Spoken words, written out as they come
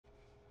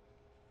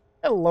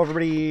Hello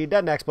everybody,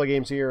 Dead Next Play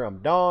Games here. I'm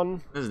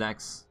Don. This is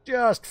next.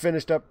 Just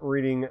finished up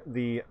reading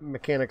the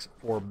Mechanics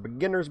for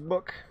Beginners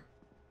book.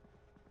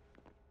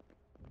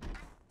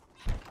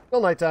 Still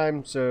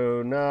nighttime,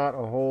 so not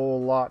a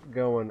whole lot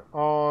going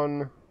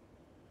on.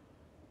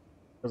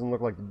 Doesn't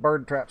look like the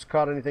bird trap's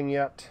caught anything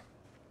yet.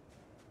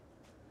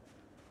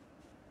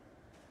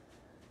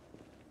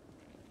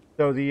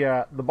 So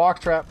the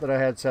box trap that I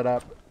had set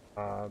up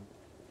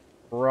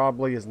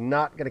probably is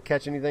not going to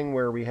catch anything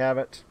where we have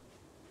it.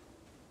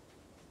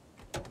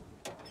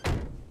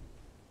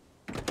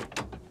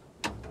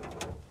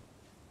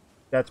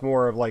 That's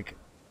more of like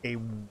a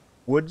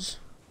woods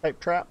type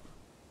trap.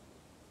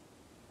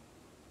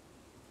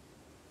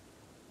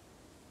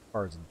 As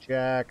far as a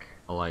jack.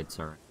 The lights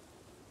are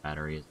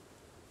batteries.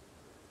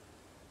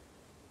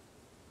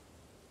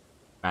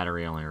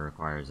 Battery only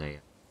requires a.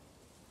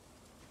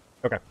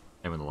 Okay.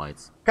 Same with the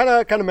lights. Kind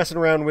of messing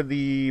around with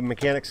the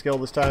mechanic skill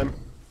this time.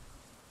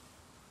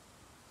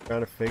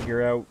 Trying to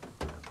figure out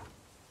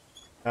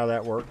how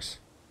that works.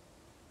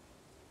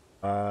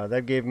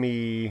 That gave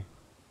me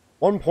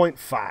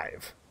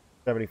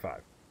 1.575.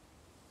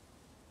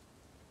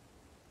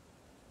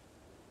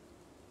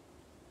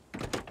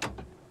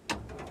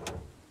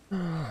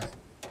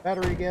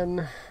 Battery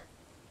again.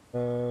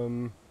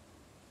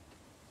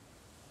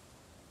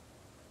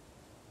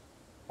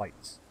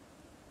 Lights.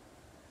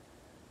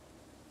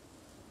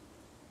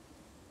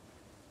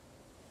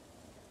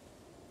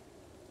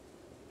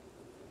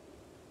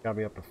 Got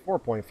me up to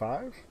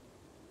 4.5.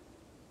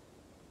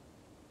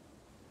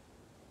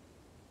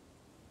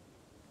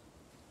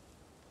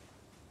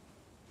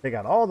 They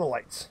got all the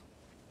lights.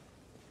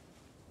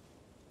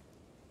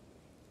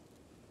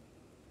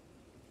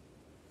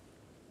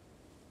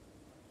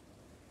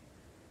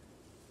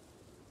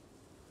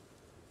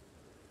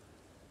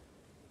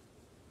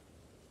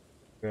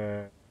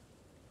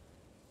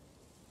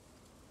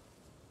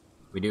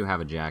 We do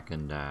have a jack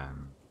and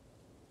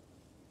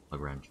plug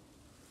wrench.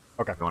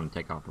 Okay. If you want to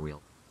take off the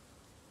wheel.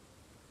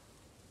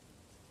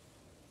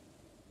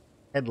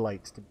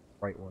 Headlights to be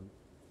the right one.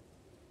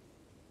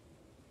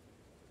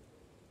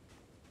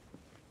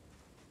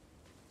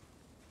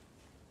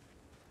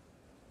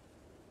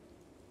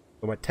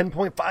 I'm at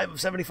 10.5 of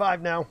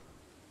 75 now.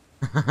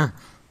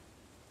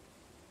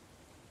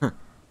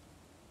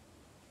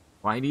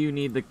 Why do you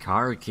need the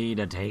car key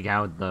to take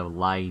out the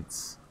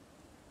lights?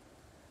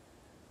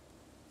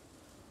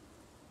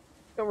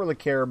 Don't really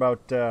care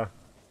about the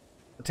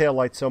tail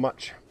lights so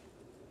much.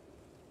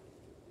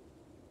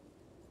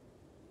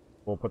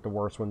 We'll put the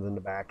worst ones in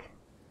the back.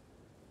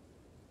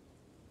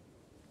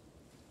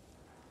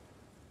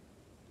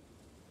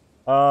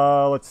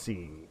 Let's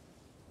see.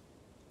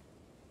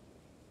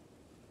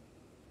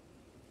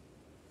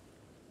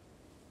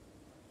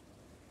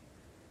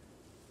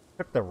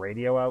 Took the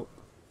radio out.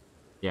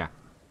 Yeah.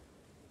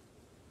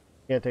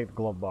 Can't take the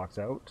glove box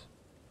out.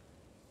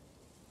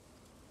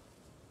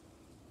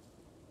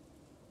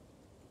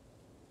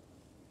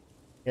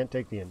 Can't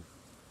take the engine.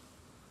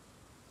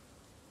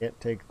 Can't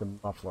take the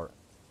muffler.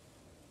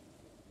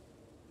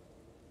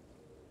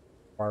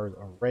 Requires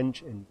a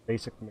wrench in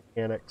basic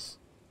mechanics.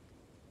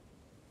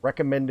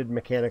 Recommended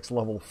mechanics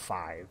level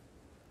 5.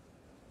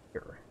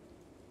 Here.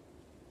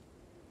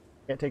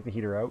 Can't take the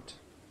heater out.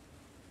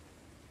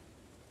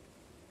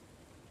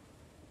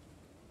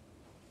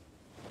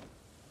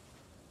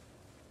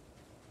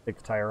 Take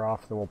the tire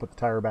off, then we'll put the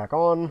tire back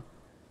on.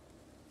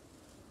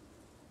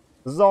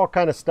 This is all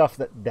kind of stuff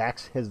that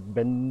Dax has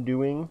been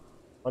doing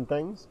on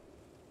things.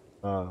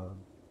 Okay.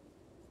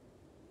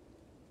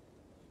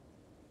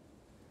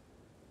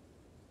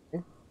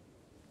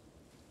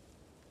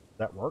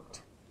 That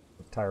worked.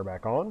 Put the tire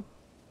back on.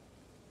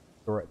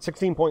 So we're at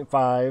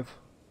 16.5.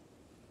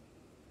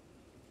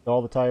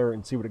 Install the tire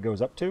and see what it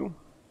goes up to.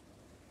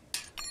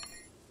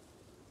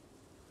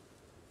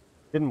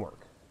 Didn't work.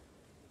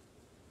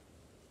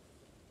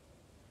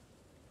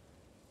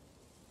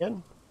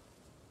 Again.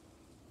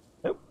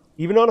 Nope.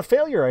 Even on a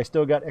failure, I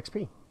still got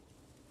XP.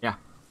 Yeah.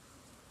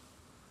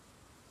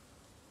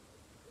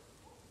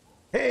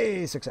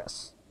 Hey,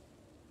 success.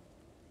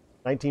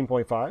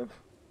 19.5.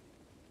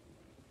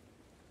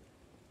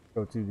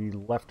 Go to the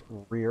left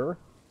rear.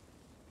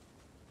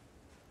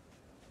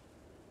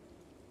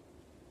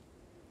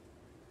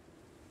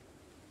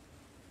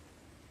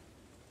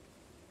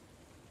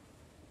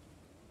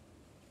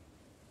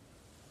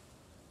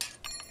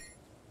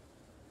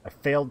 I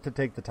failed to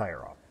take the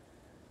tire off,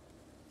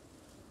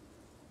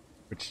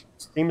 which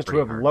seems to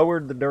have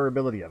lowered the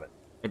durability of it.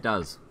 It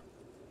does.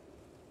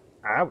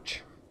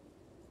 Ouch.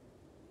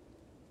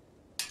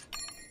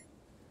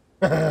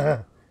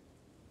 Hopefully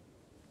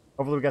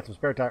we got some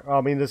spare tire. Oh,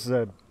 I mean, this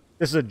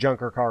is a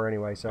junker car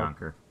anyway, so.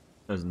 Junker.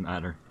 Doesn't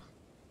matter.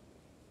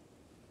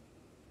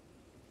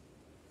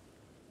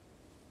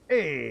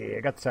 Hey, I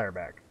got the tire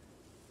back.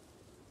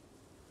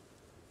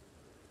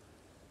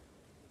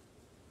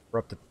 We're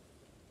up to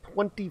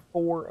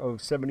 24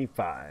 of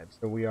 75,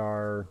 so we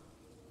are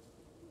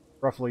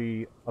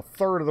roughly a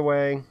third of the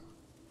way.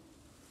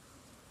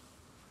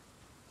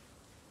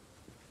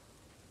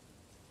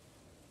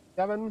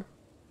 7.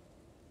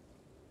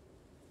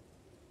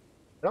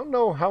 I don't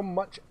know how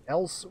much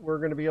else we're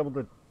going to be able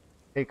to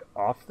take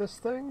off this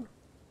thing.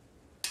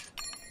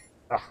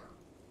 Ah.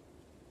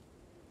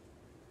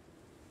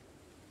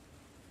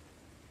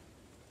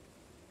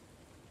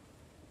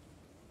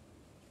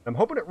 I'm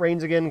hoping it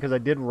rains again because I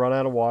did run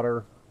out of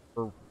water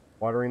for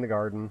watering the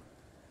garden.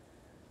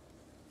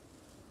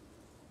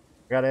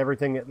 Got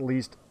everything at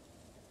least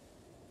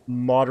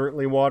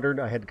moderately watered.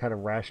 I had to kind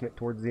of ration it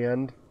towards the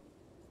end.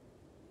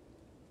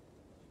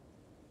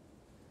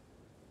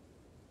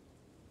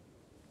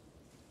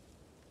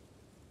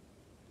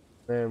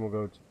 Then we'll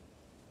go to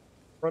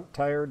front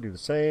tire, do the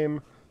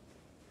same.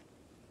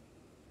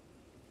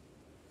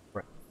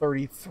 We're at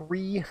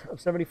 33 of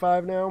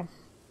 75 now.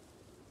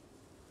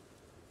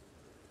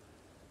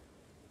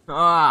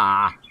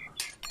 Ah!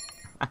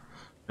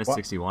 Missed What?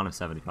 61 of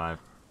 75.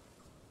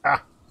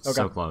 Ah, okay.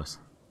 So close.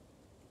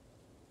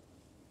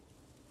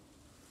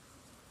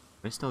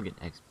 Do I still get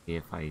XP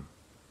if I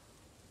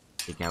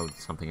take out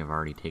something I've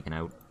already taken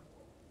out?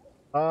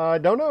 I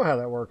don't know how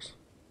that works.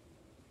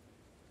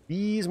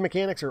 These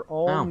mechanics are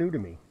all Oh. new to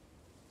me.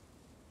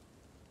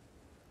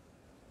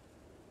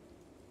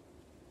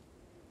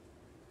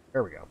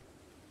 There we go.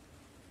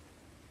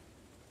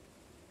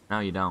 No,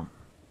 you don't.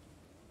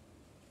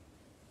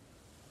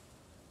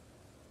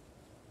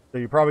 So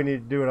you probably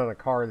need to do it on a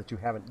car that you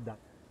haven't done.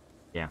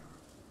 Yeah.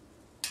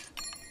 Did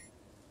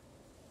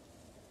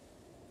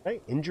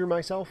I injure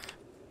myself?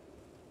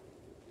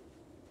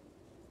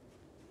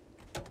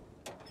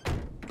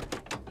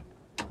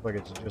 Looks like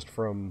it's just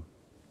from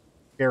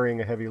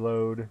carrying a heavy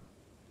load.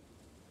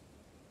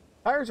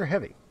 Tires are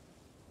heavy.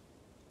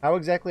 How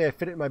exactly I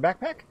fit it in my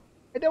backpack?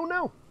 I don't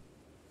know.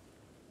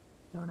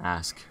 Don't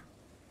ask.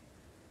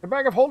 The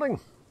bag of holding.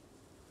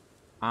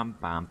 Bam,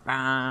 bam,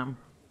 bam.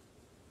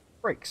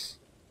 Brakes.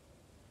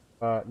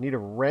 Need a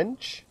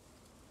wrench.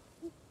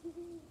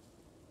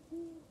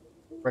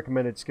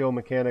 Recommended skill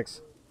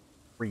mechanics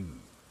 3.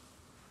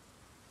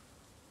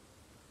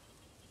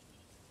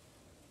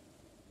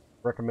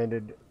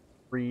 Recommended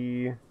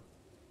 3.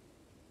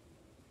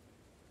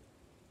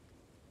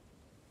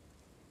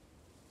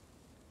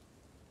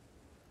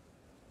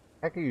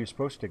 Heck, are you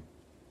supposed to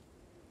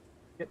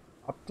get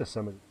up to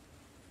some of these?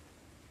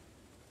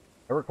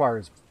 That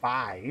requires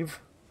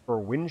 5 for a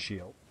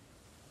windshield.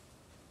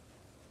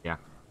 Yeah.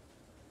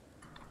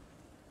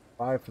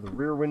 5 for the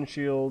rear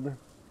windshield.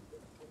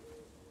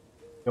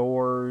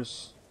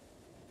 Doors.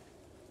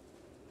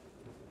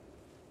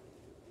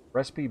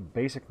 Recipe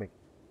basic mechanics.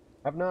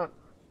 Have not.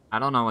 I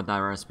don't know what that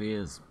recipe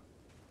is.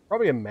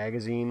 Probably a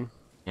magazine.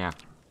 Yeah.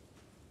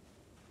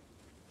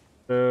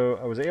 So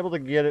I was able to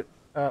get it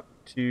up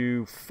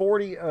to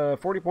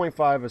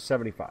 40.5 of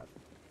 75.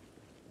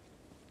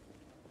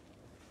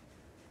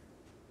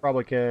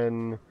 Probably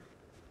can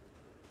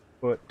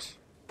put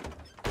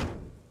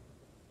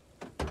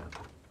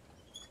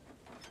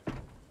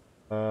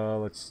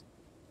let's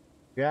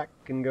Jack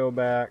can go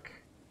back.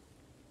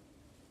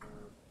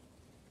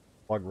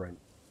 Plug wrench.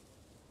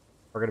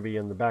 We're going to be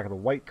in the back of the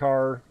white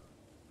car.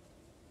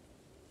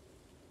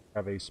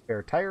 Have a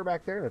spare tire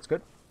back there. That's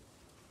good.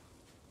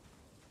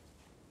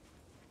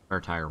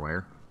 Or tire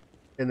wear.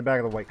 In the back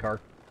of the white car.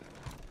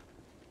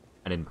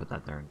 I didn't put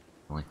that there.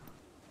 Only.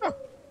 Oh,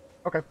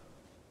 okay.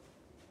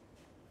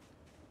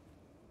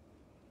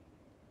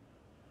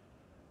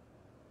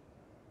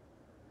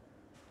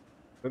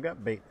 We've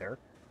got bait there.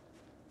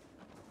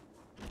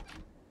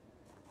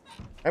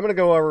 I'm gonna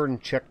go over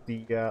and check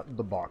the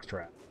box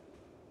trap.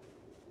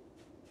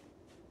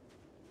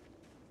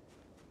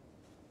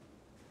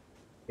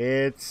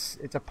 It's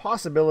a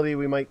possibility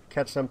we might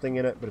catch something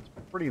in it, but it's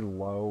pretty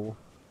low.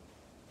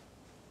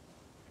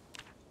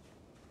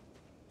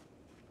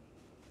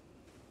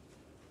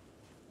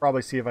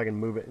 Probably see if I can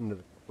move it into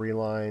the 3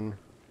 line.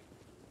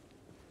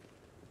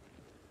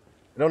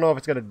 I don't know if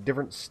it's got a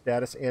different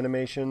status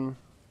animation.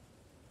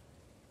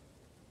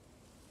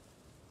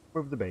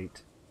 Move the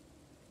bait.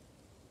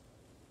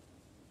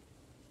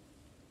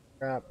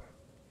 Crap.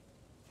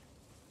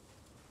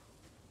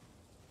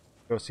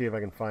 Go see if I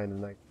can find a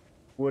nice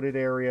wooded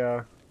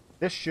area.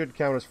 This should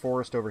count as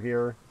forest over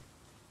here.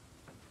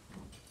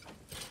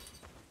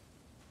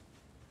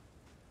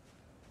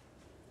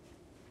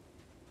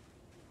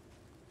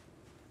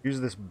 Use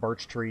this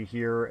birch tree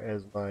here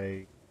as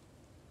my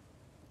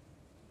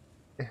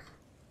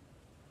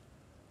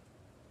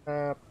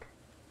up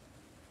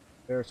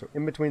there. So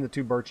in between the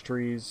 2 birch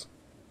trees.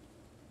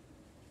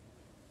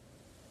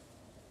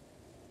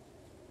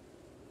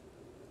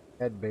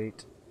 Head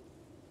bait.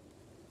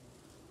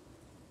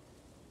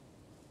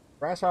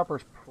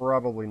 Grasshopper's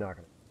probably not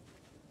going to.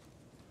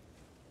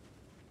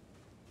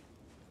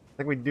 I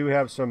think we do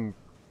have some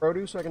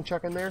produce I can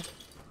chuck in there.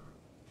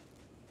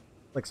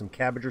 Like some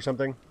cabbage or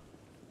something.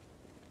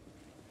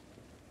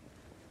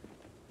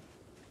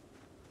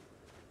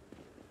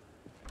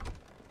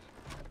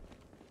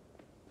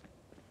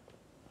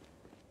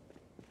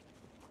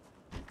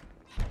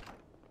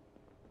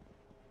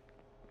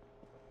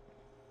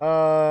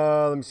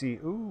 Let me see.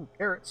 Ooh,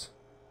 carrots.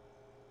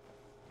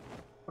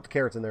 Put the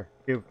carrots in there.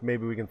 If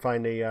maybe we can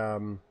find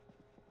a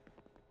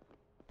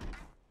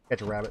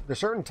catch a rabbit. There's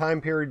certain time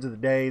periods of the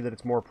day that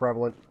it's more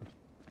prevalent.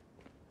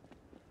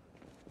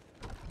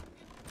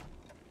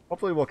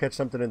 Hopefully we'll catch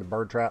something in the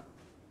bird trap.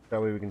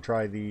 That way we can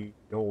try the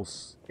whole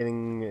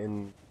skinning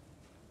and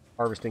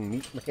harvesting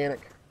meat mechanic.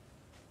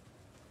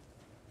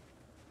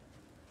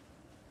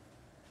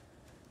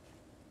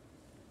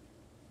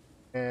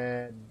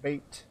 Add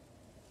bait.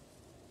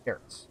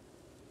 Carrots.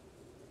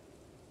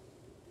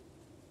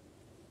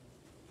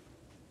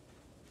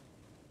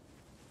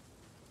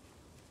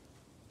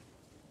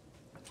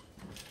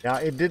 Now,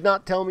 it did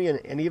not tell me in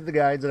any of the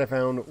guides that I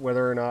found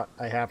whether or not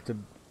I have to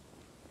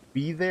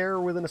be there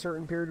within a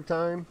certain period of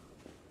time.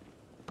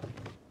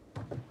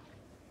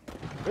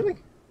 Really?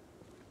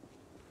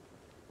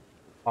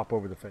 Hop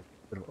over the fence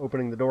instead of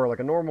opening the door like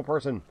a normal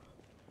person.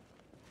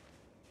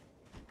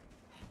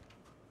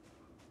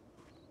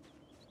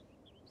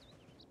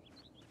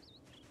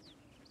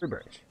 Three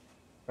berries.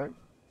 Right?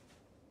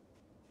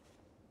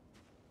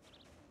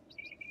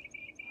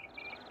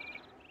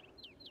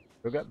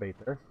 Still got bait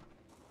there.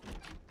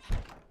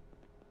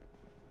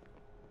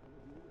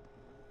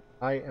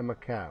 I am a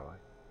cow. I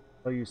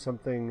tell you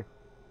something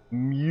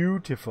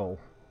beautiful.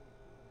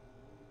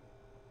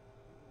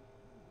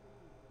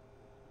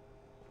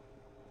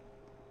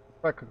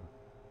 Cooking.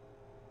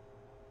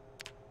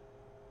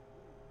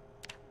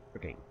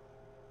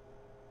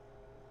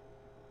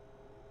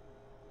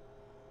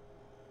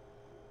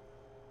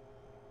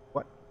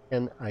 What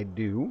can I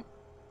do?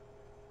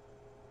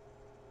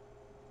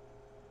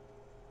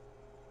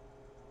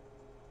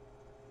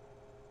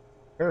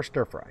 Or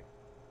stir fry.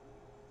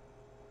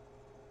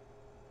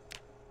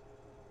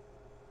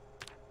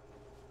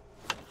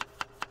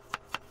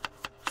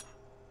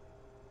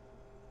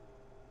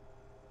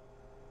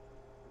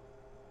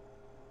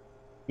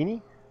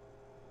 Zucchini.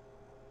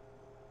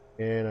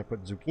 And I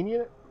put zucchini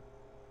in it.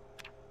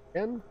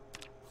 Again.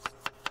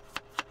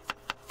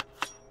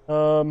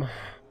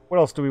 What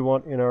else do we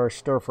want in our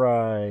stir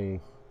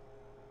fry?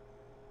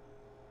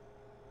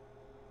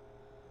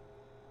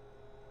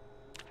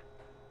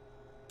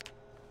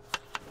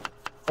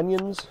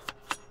 Onions.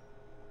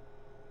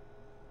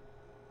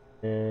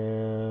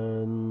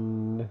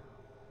 And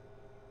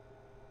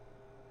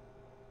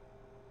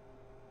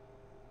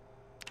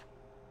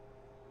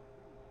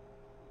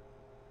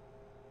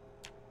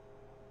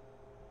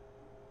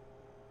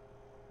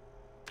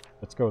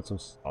let's go with some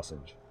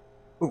sausage.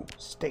 Ooh,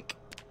 steak.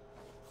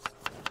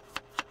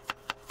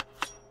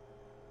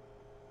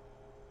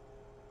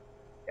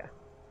 Yeah.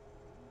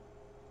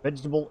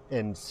 Vegetable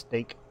and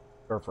steak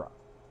stir fry.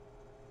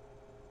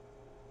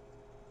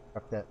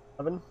 Tuck that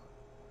oven.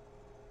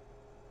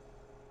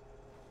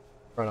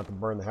 Try not to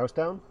burn the house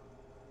down.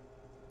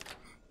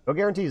 No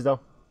guarantees though.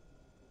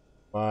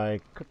 My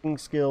cooking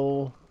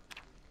skill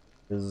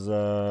is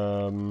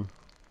oh,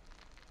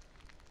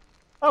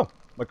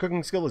 my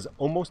cooking skill is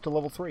almost to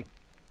level 3.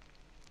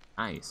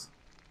 Nice.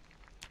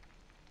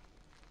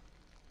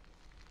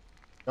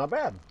 Not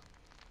bad.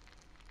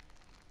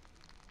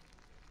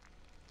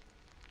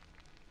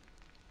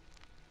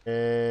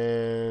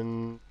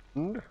 And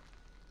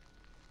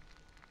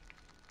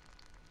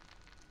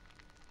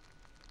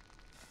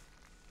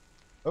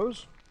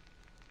those.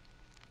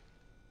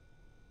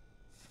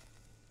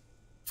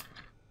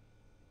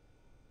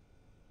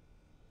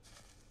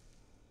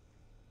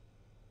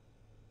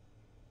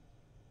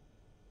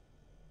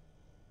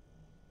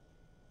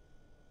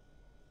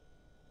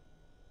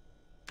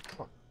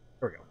 Oh,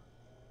 there we go.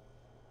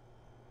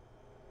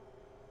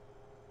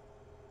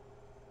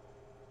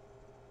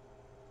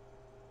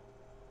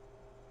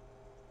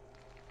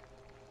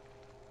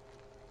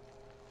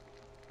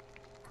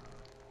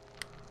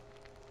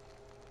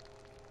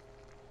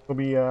 Will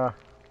be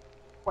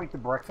quite the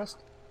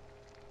breakfast.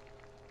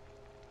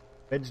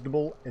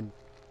 Vegetable and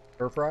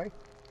stir fry,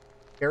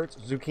 carrots,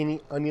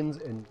 zucchini, onions,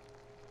 and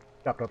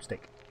chopped up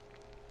steak.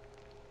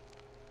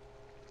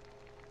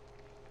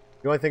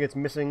 The only thing it's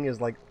missing is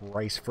like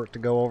rice for it to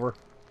go over.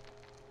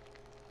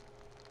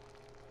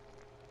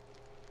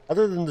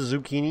 Other than the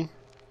zucchini,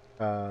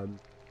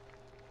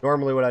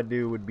 normally what I'd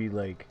do would be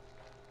like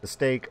the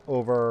steak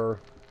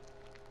over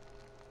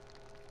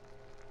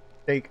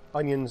steak,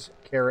 onions,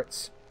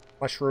 carrots,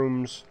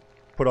 mushrooms,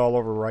 put all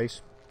over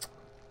rice.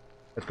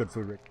 That's good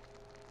food, Rick.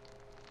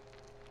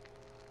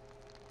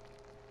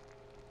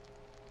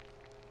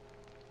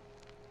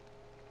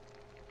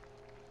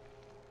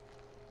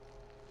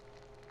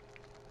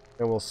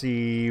 And we'll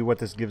see what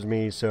this gives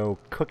me. So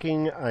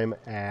cooking, I'm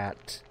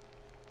at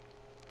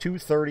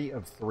 230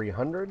 of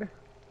 300.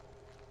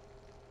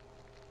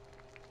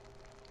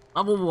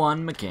 Level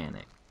 1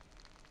 mechanic.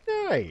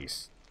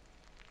 Nice.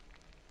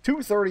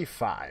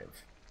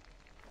 235.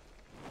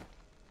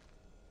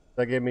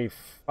 That gave me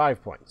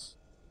 5 points.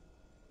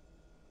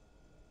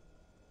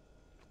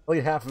 I'll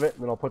eat half of it,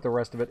 and then I'll put the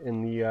rest of it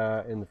in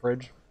the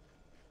fridge.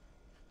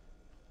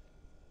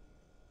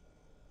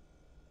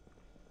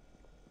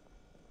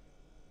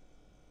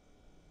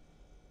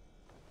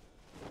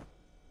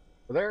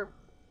 So there.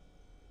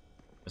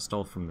 I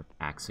stole from the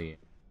taxi.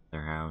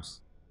 their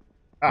house.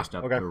 Ah, Just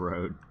up okay. the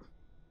road.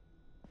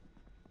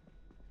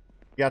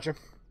 Gotcha.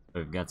 So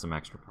we've got some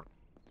extra parts.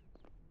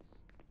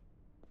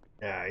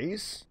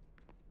 Nice.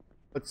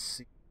 Let's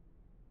see.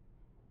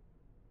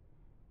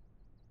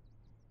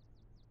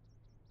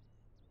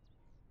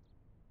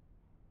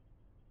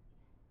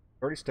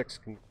 30 sticks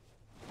can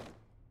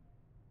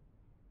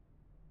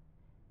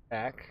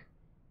back.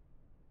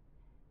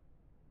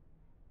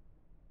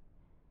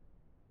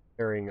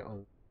 Carrying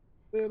a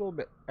little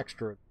bit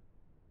extra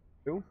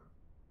too.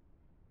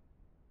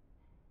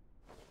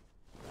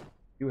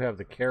 You have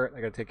the carrot.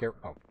 I gotta take care of.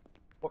 Oh,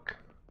 book.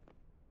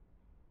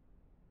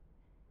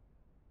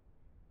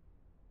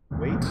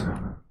 Wait.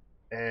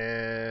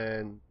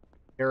 And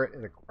carrot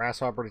and a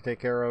grasshopper to take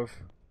care of.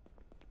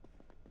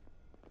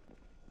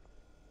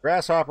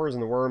 Grasshoppers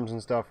and the worms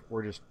and stuff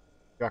we're just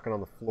chucking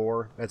on the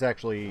floor. That's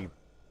actually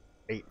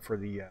bait for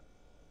the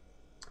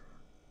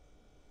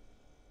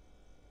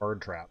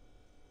bird trap.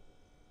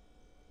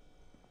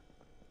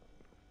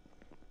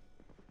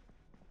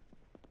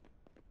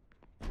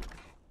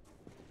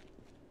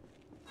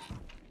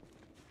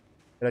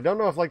 And I don't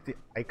know if like the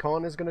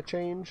icon is going to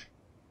change.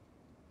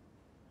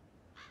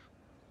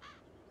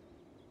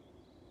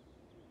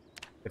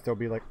 If there'll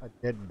be like a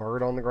dead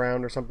bird on the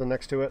ground or something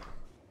next to it.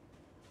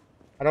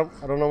 I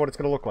don't know what it's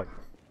going to look like.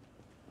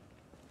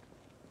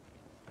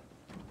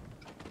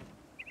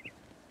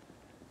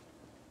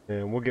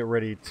 And we'll get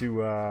ready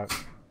to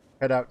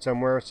head out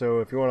somewhere. So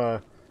if you want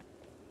to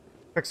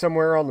pick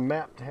somewhere on the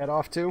map to head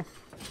off to.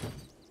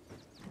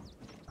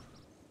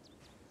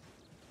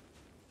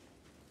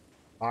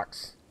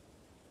 Box.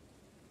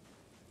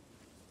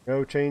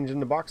 No change in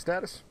the box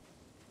status.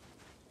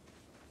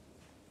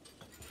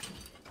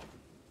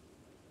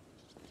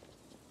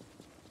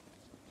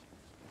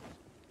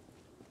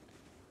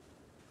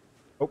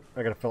 Oh,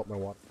 I gotta fill up my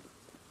water.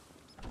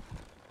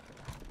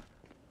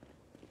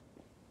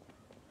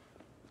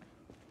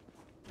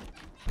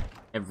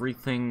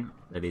 Everything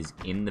that is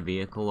in the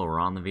vehicle or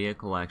on the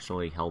vehicle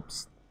actually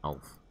helps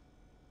health.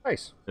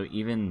 Nice. So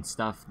even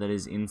stuff that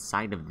is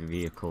inside of the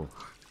vehicle,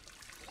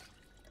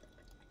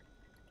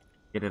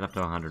 get it up to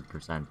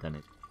 100%, then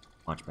it's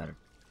much better.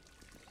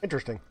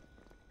 Interesting.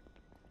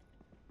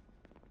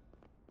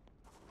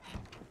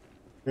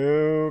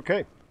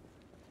 Okay.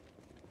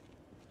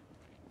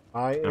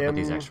 I I'm gonna am... put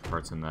these extra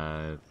parts in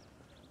the...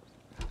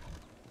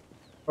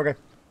 Okay.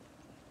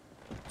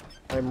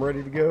 I'm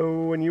ready to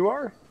go when you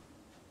are.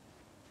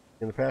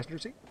 In the passenger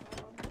seat.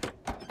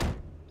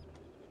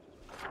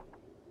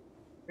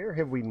 Where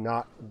have we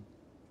not...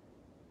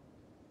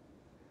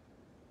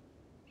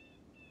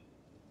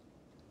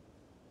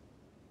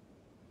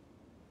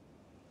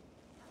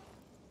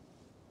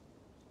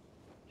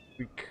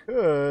 We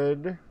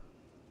could...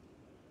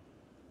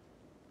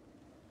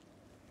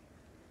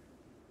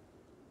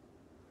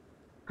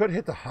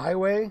 hit the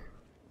highway.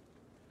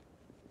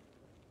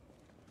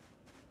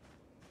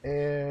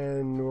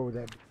 And what would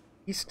that be?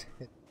 East.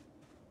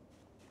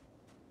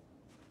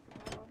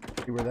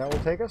 See where that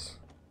will take us?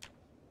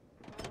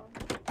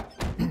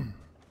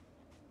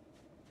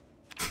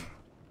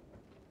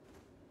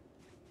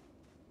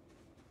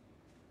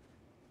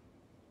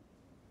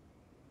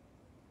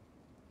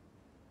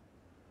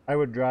 I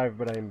would drive,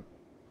 but I'm...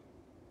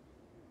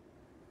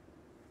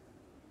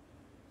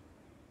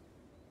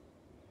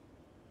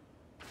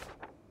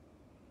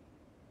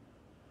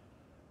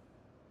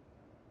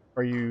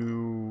 Are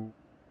you...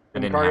 I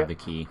didn't have the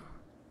key.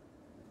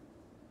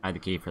 I had the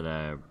key for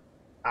the...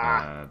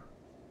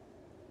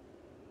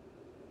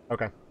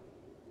 Okay.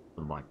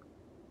 For the block.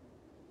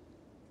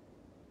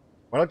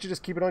 Why don't you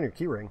just keep it on your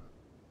keyring?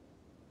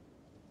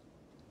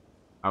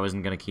 I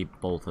wasn't gonna keep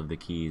both of the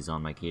keys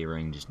on my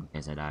keyring just in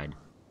case I died.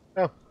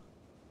 Oh.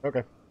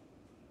 Okay.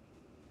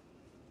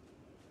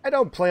 I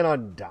don't plan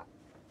on dying.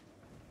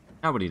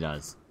 Nobody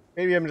does.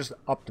 Maybe I'm just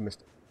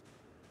optimistic.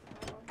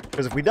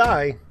 Because if we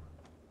die,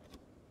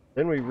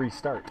 then we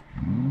restart.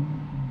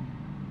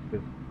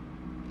 With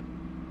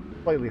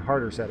slightly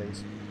harder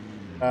settings.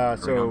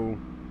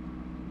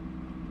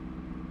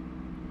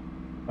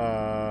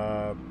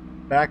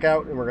 Back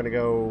out and we're going to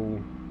go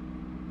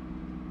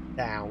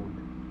down.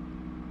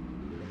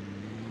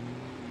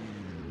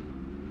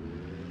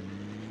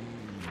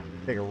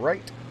 Take a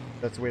right.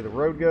 That's the way the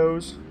road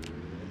goes.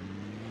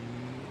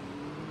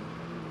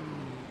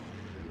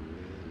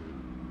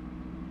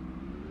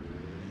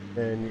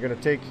 Then you're going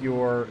to take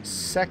your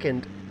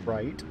second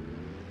right.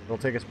 It'll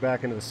take us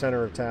back into the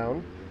center of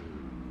town.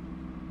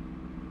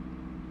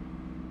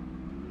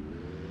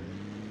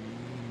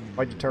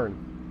 Why'd you turn?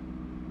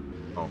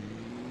 Oh.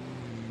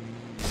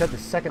 You said the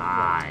second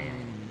right.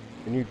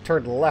 And you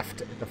turned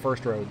left at the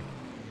first road.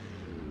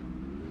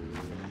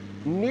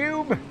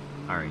 Noob!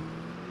 Sorry.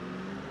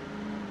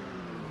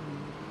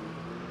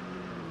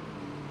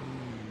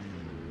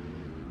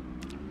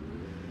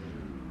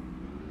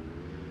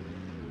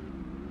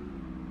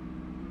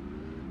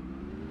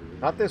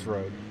 Not this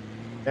road.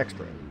 Next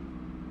road.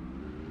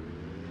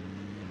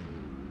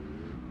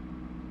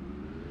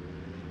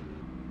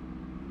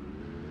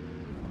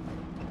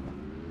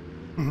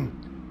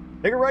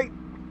 Take a right.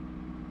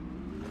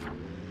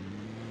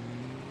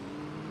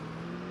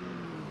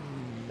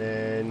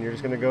 And you're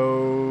just going to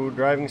go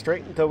driving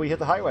straight until we hit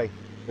the highway.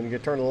 Then you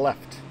turn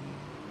left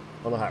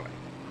on the highway.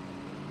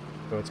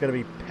 So it's going to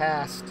be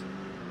past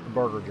the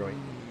burger joint.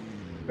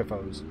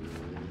 Spiffos.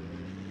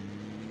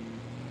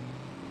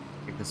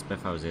 I think the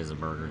Spiffos is a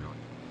burger joint.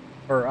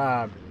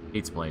 Or,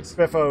 Pizza place.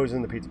 Spiffos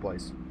in the pizza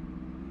place.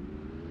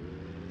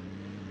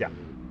 Yeah.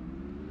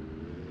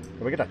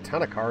 So we got a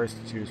ton of cars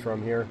to choose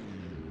from here.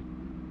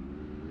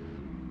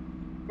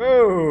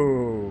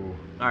 Whoa!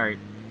 Alright.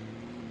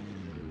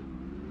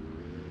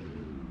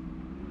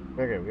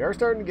 Okay, we are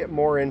starting to get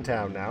more in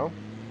town now.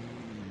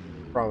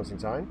 Promising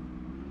sign.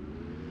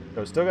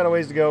 So still got a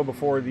ways to go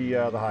before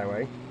the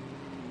highway.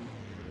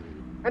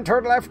 And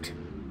turn left.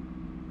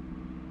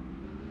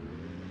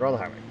 We're on the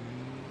highway.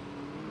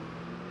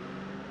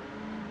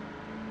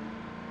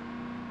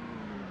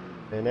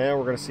 And now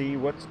we're going to see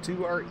what's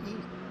to our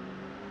east.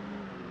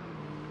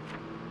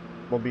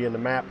 We'll be in the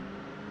map.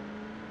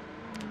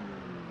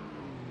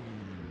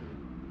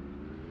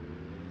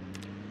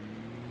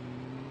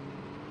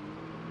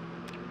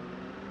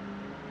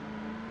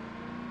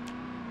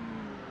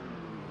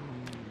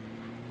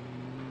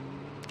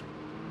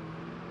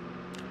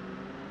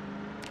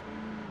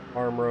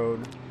 Farm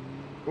Road.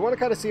 We want to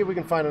kind of see if we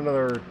can find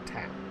another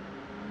town.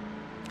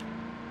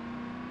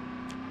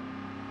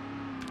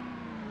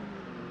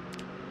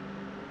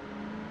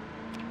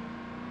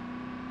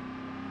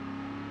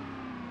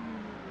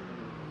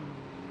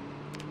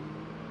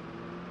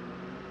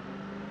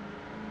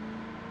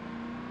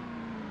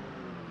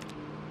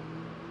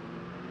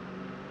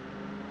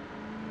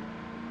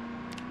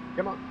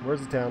 Come on, where's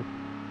the town?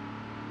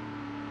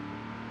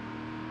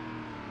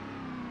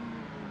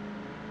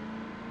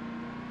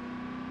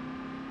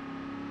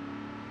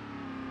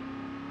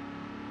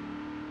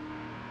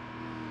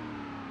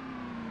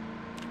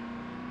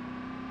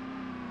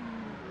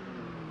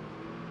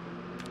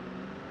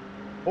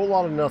 Whole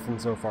lot of nothing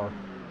so far.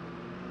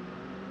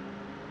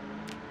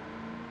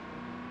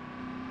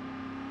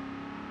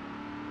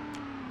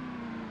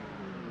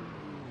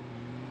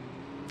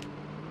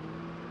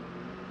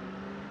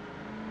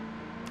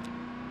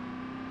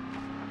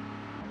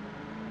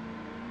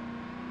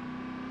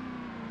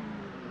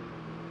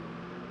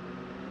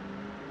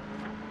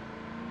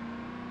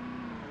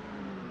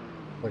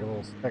 Like a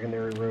little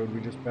secondary road we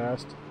just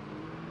passed.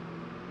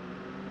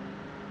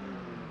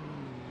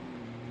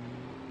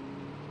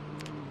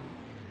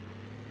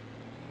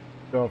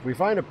 So if we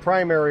find a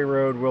primary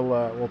road,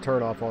 we'll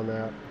turn off on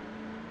that.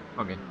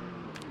 Okay.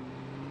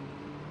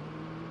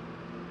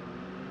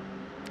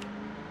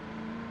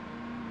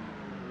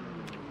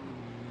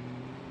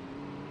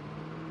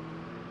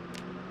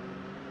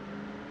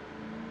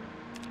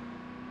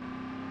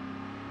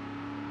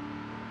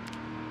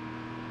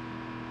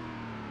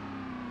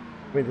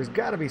 I mean, there's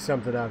got to be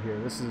something out here.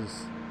 This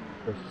is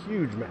a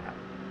huge map.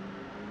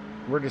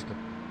 We're just a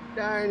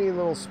tiny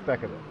little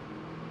speck of it.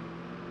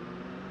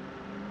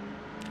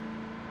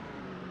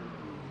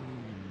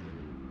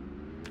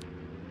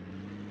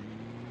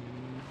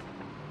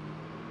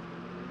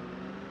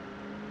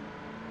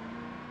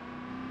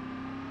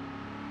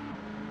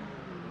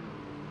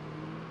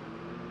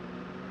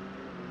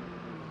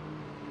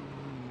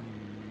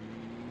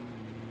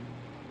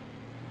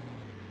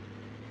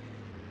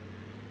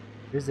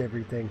 Is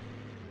everything.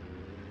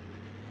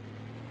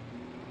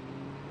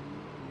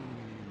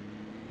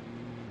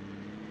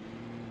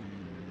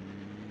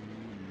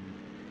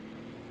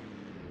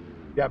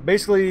 Yeah,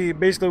 basically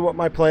what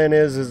my plan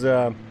is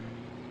I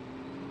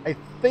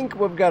think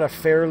we've got a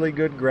fairly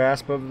good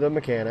grasp of the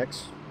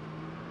mechanics.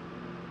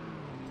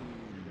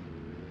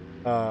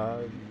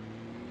 So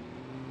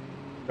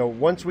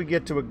once we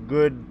get to a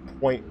good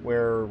point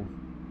where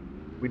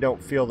we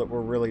don't feel that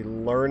we're really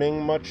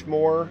learning much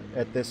more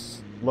at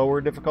this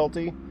lower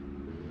difficulty,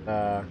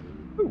 ooh,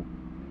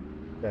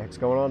 what the heck's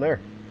going on there?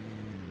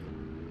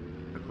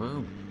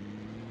 Whoa.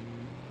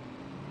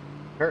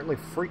 Apparently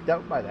freaked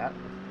out by that.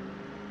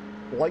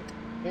 Light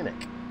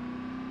panic.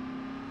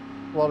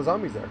 A lot of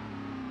zombies there.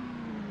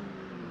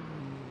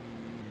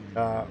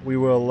 We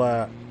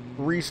will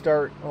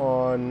restart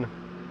on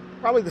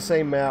probably the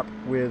same map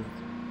with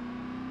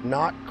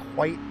not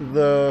quite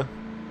the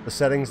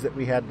settings that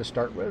we had to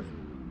start with.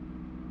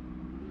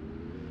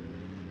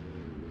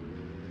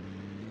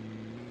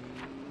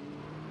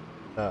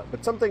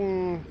 But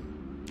something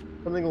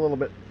a little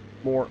bit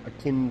more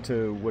akin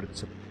to what it's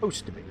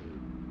supposed to be.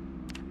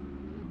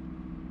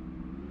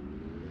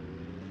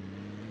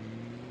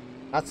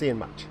 Not seeing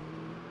much.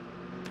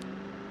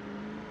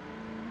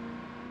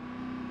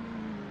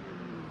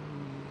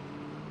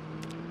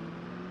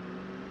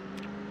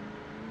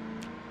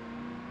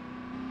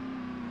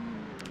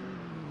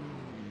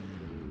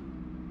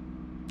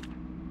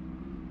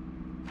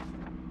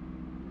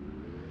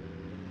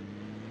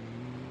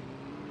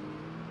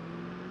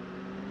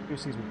 You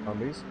see some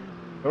zombies.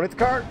 Don't hit the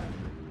car!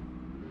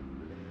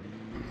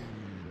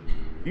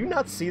 Do you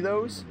not see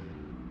those?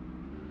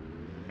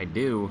 I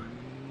do.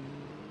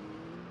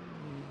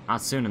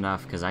 Not soon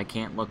enough, because I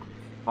can't look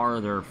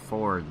farther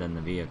forward than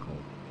the vehicle.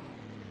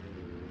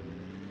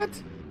 What?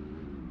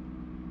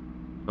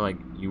 So, like,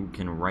 you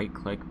can right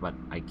click, but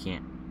I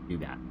can't do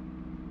that.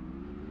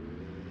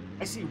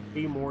 I see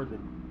way more than...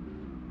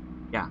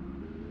 Yeah.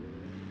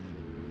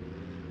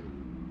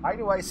 Why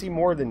do I see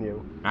more than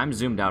you? And I'm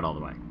zoomed out all the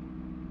way.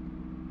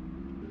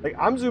 Like,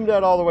 I'm zoomed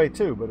out all the way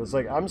too, but it's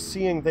like I'm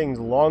seeing things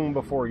long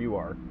before you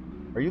are.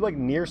 Are you like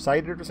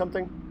nearsighted or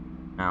something?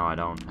 No, I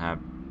don't have...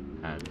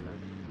 I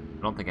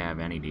don't think I have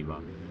any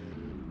debuff.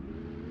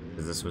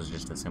 Because this was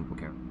just a simple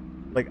character.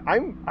 Like,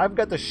 I've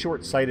got the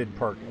short-sighted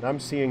perk, and I'm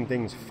seeing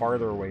things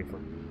farther away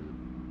from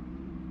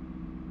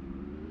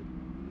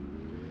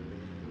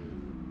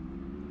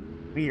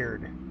you.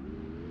 Weird.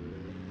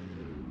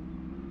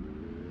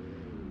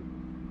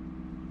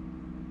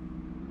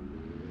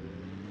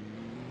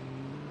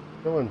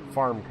 Still in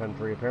farm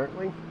country,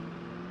 apparently.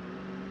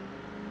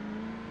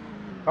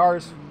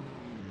 Cars.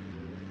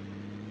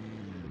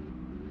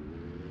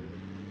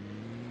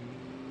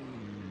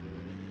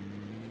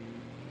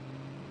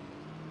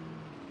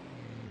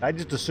 I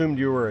just assumed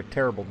you were a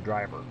terrible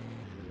driver.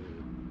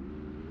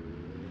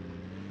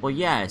 Well,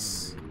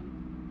 yes.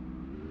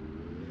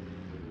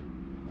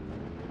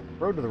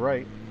 Road to the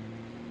right.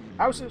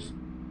 Houses.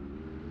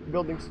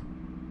 Buildings.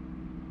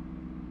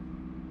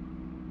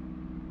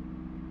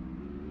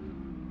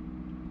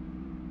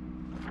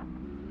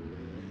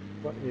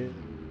 What is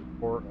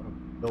for a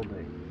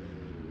building?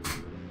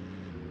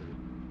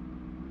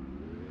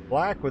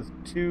 Black with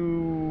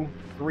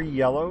 3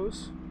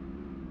 yellows.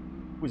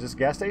 Was this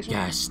gas station?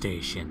 Gas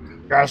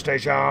station. Gas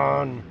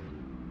station!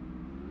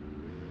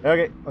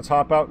 Okay, let's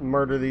hop out and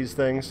murder these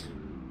things.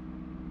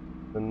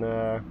 And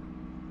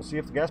we'll see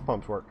if the gas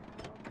pumps work.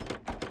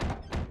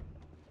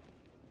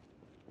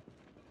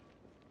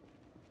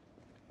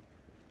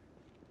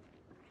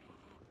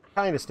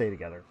 Kind of stay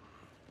together.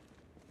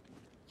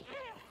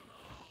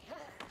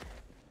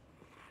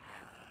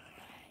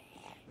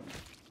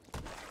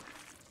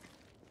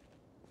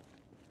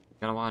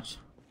 Gotta watch?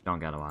 Don't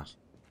gotta watch.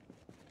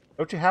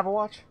 Don't you have a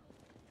watch?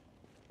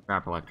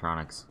 Scrap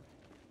electronics.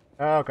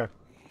 Oh, okay.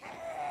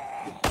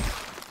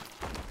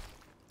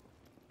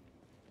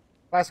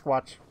 Classic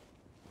watch.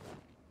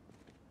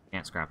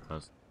 Can't scrap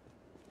those.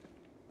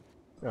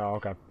 Oh,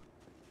 okay.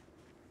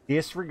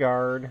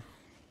 Disregard.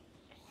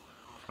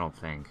 I don't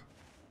think.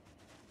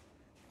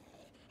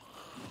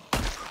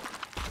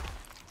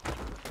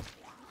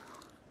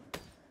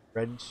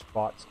 Red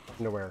spots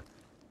underwear.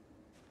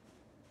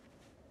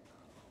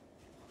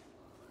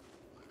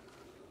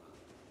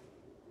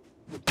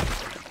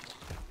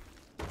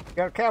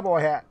 Got a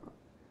cowboy hat.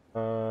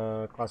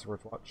 Classic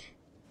watch.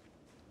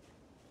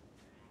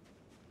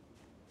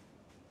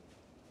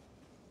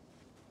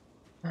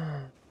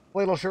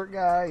 Little shirt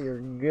guy, you're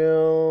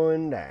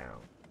going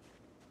down.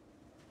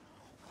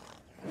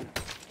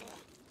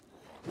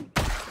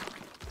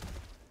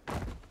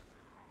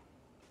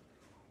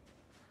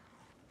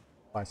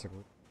 Classic.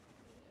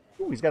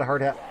 Ooh, he's got a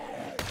hard hat.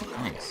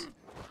 Nice.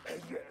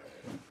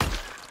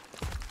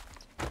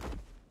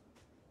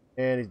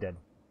 And he's dead.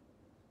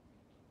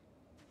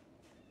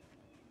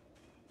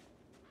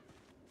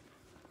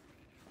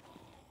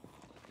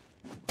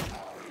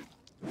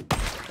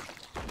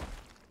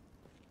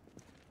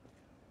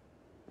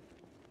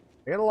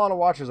 I got a lot of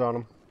watches on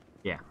him.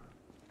 Yeah.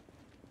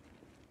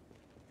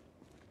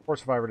 Poor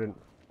survivor didn't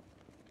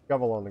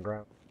shovel on the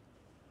ground.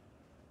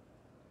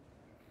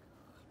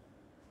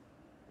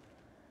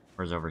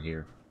 Where's over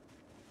here?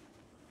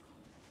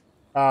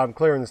 I'm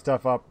clearing the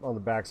stuff up on the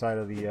backside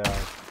of the.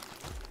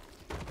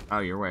 Oh,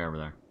 you're way over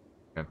there.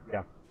 Okay.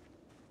 Yeah.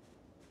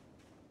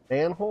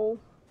 Manhole?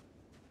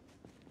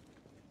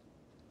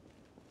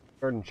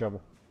 Garden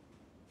shovel.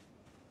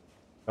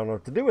 Don't know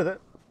what to do with it.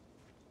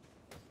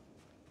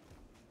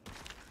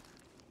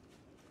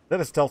 Is that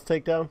a stealth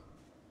takedown?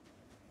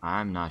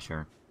 I'm not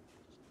sure.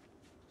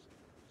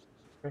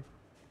 Okay.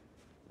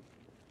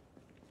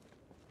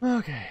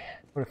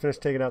 I'm gonna finish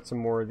taking out some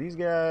more of these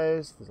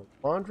guys. There's a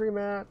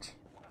laundromat.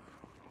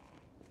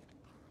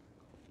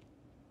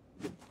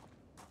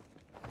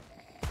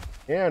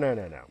 Yeah, no.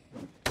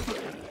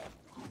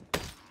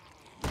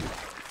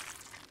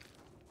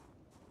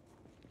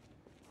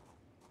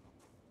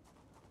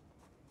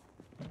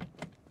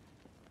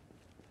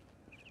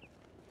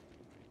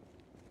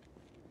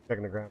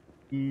 Checking the ground.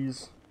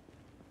 Keys.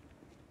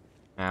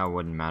 That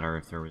wouldn't matter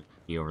if there was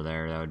a key over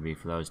there. That would be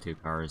for those 2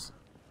 cars.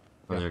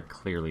 Those are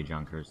clearly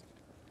junkers.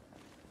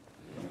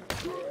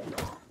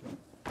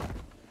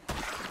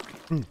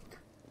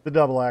 The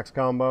double axe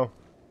combo.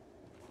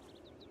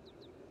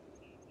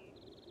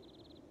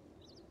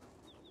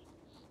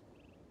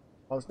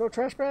 Oh, there's no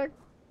trash bag?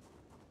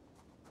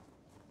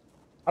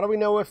 How do we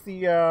know if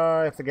the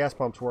gas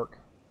pumps work?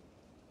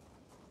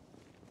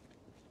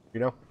 You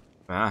know?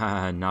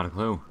 Not a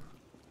clue.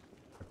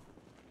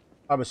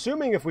 I'm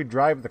assuming if we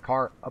drive the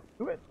car up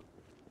to it.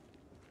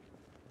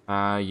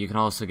 You can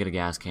also get a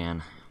gas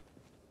can.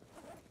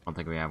 I don't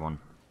think we have one.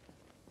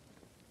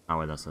 Not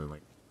with us, at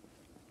least.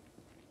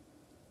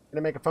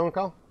 Gonna make a phone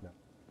call? No.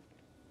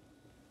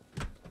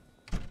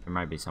 There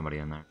might be somebody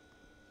in there.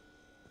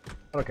 I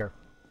don't care.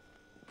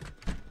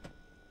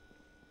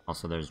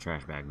 Also, there's a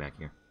trash bag back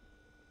here.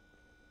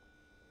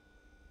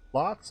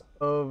 Lots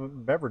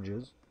of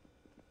beverages.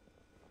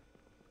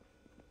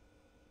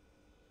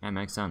 Yeah,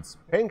 makes sense.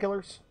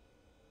 Painkillers.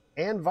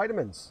 And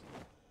vitamins.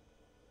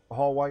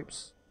 Alcohol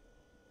wipes.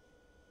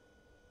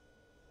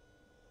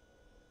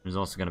 There's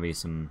also going to be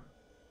some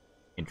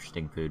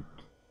interesting food.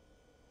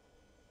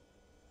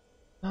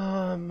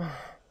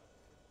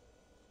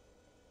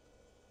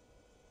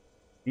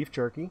 Beef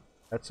jerky.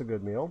 That's a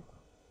good meal.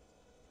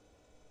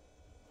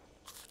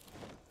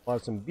 I'll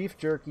have some beef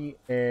jerky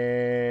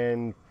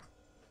and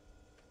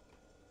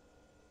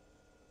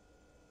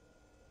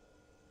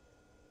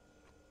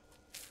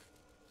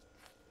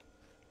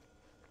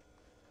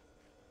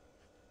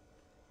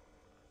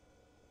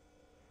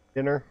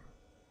dinner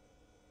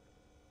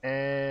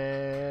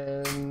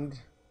and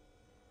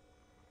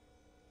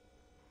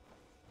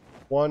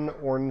one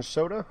orange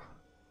soda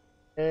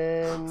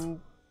and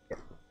yeah.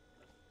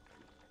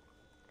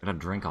 Gonna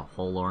drink a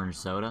whole orange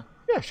soda?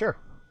 Yeah, sure.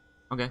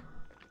 Okay.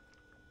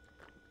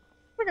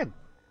 Like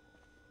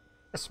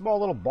a small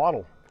little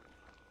bottle.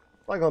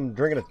 Like I'm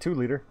drinking a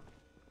 2-liter.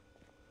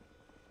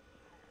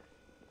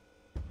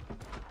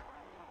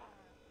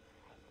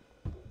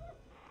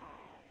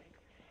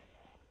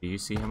 Do you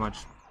see how much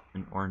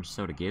an orange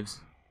soda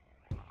gives?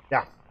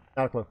 Yeah,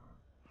 not a clue.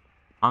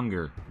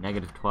 Hunger,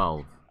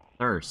 -12.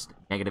 Thirst,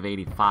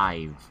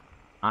 -85.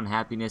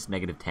 Unhappiness,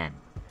 -10.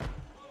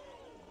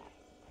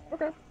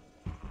 Okay.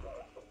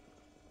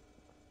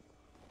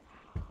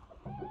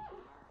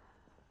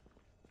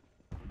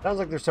 Sounds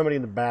like there's somebody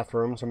in the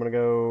bathroom, so I'm gonna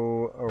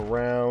go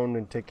around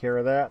and take care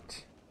of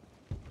that.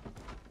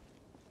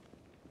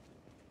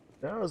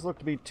 Now there's look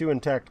to be 2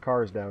 intact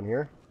cars down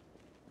here.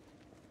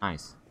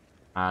 Nice.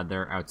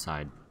 They're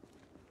outside.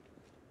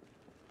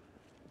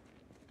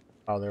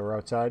 Oh, they were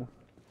outside?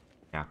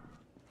 Yeah.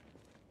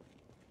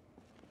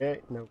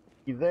 Okay, no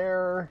key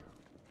there.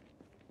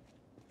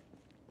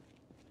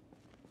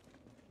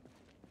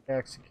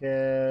 Taxi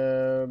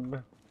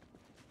cab.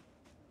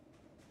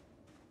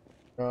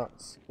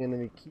 Not seeing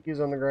any keys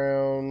on the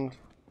ground.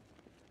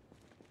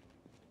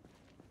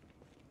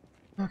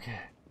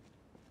 Okay.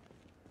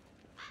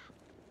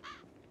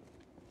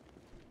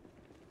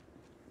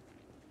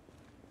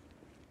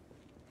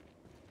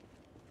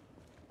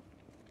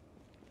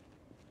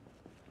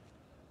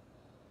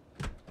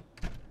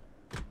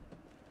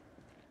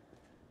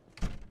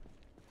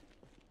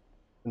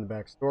 In the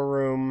back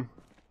storeroom.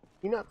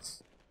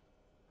 Peanuts.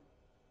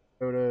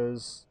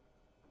 Sodas.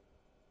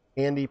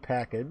 Candy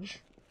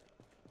package.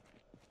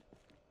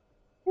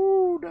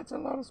 Ooh, that's a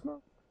lot of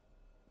smoke.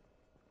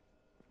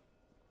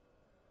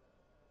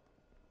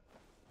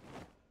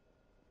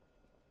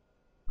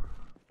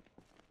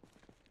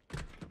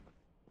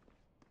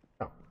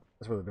 Oh,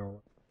 that's where the door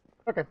was.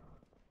 Okay.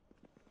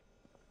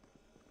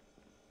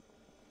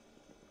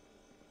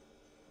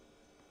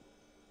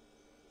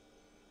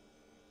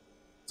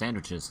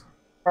 Sandwiches.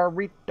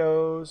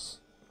 Burritos.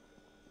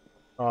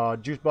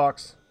 Juice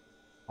box.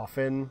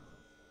 Muffin.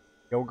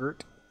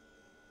 Yogurt.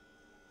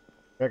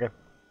 Okay.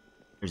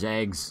 There's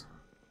eggs.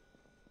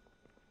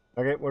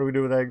 Okay, what do we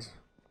do with eggs?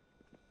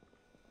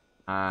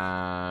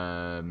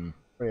 Um,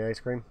 Any ice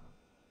cream?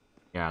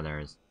 yeah, there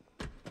is.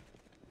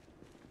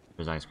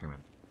 There's ice cream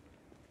in.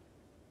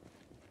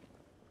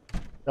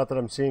 Not that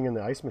I'm seeing in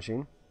the ice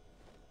machine.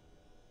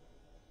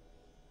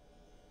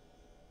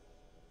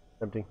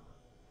 Empty.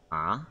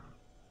 Huh?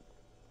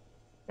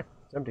 Yeah,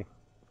 it's empty.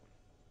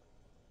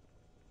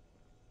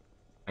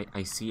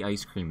 I see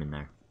ice cream in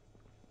there.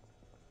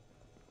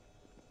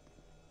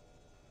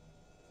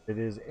 It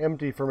is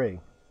empty for me.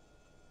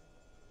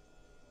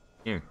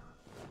 Here.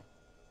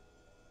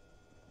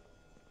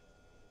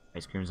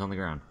 Ice cream's on the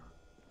ground.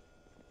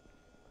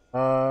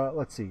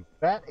 Let's see.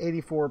 Fat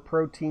 84,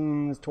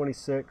 proteins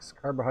 26,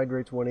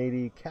 carbohydrates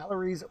 180,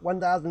 calories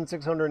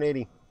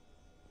 1,680.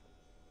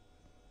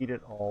 Eat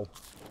it all.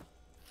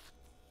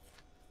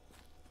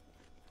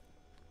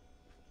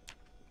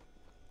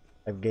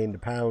 I've gained a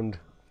pound.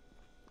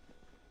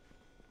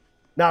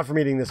 Not from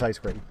eating this ice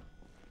cream.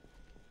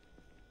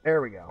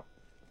 There we go.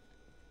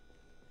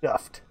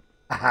 Stuffed.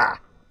 Aha!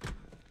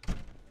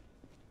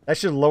 That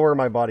should lower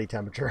my body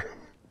temperature.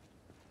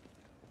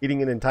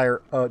 Eating an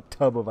entire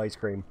tub of ice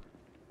cream.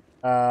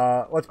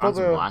 Let's pull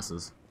Some the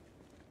glasses.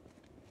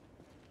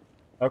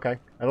 Okay.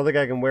 I don't think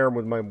I can wear them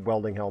with my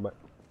welding helmet.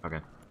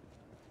 Okay.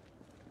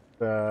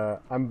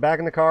 I'm back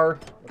in the car.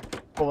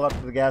 Let's pull it up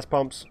to the gas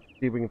pumps.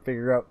 See if we can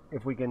figure out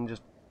if we can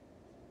just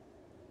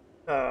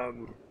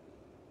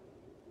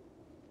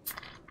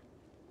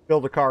fill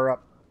the car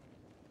up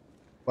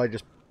by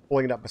just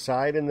pulling it up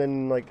beside and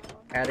then like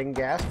adding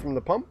gas from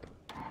the pump.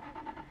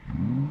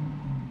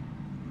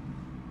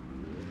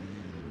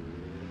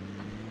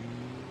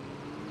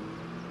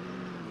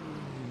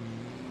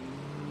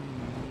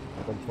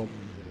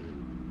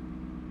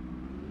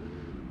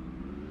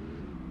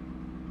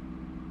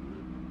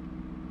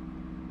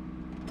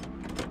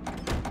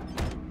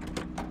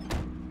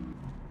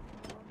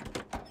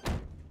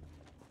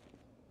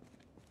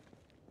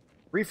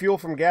 Refuel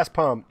from gas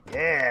pump.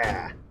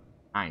 Yeah.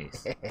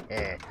 Nice.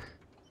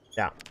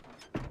 Now,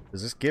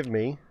 does this give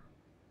me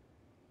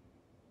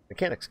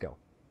mechanic skill?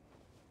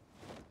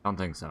 Don't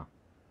think so.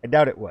 I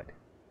doubt it would.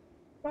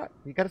 But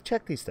you got to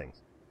check these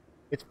things.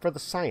 It's for the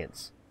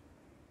science.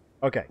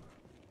 Okay.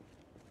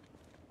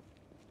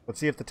 Let's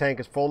see if the tank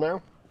is full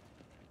now.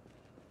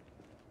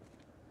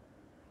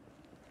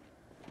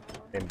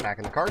 And back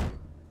in the cart.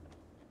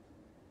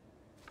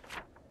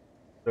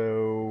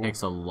 So...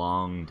 Takes a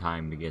long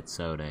time to get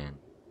soda in.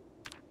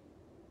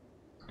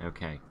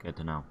 Okay, good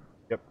to know.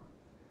 Yep.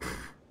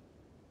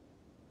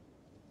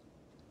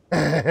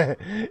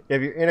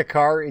 If you're in a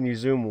car and you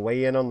zoom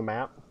way in on the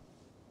map,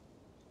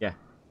 Yeah.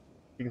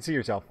 you can see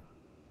yourself.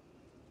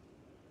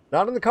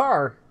 Not in the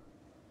car.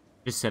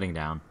 Just sitting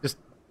down. Just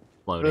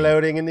Floating.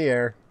 floating in the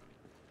air.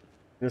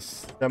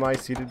 This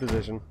semi-seated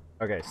position.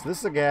 Okay, so this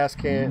is a gas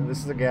can. This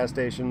is a gas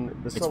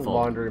station. This is a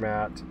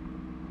laundromat.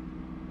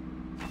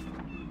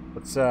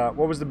 Let's.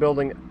 What was the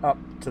building up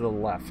to the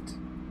left?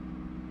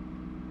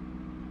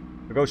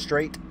 So go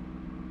straight.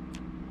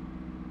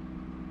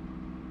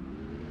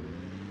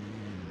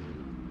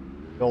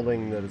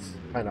 Building that is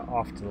kind of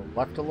off to the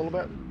left a little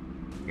bit.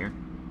 Here?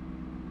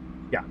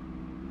 Yeah.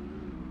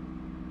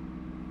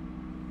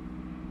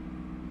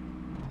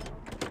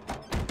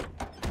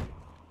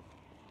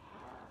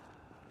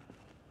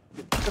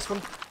 This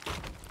one.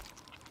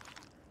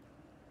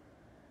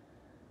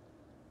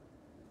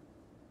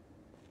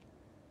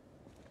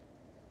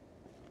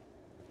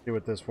 See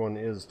what this one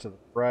is to the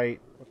right.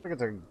 Looks like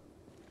it's a...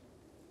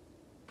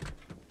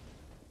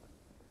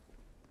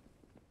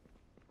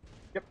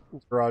 Yep,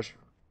 it's a garage.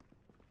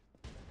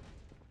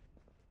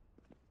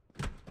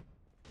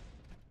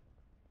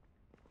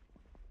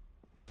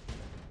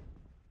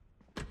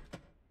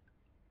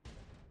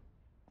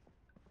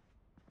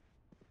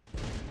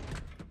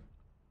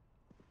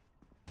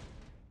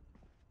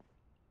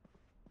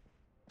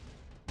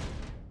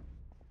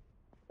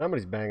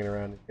 Somebody's banging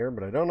around in here,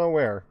 but I don't know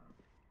where.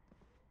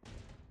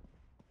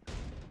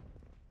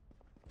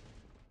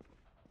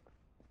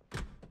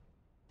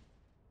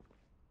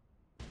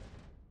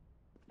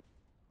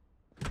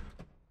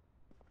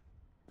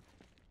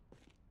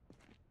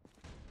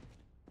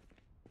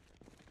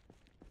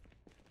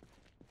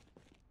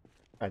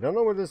 I don't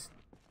know where this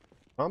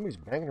zombie's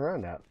banging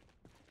around at.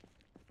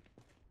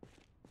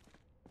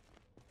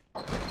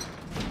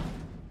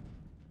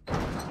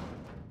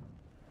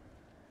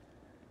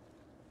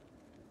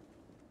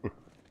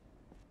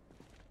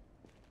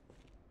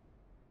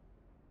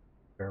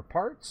 Spare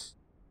parts,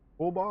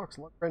 toolbox,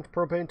 lock wrench,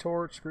 propane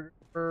torch,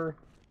 screwdriver,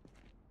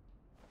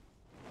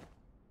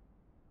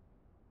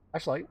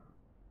 flashlight,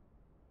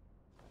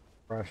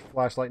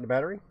 flashlight and a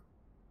battery,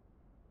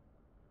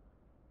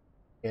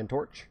 and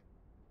torch.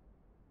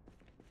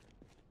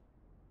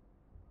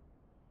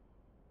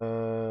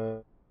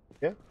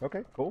 Yeah,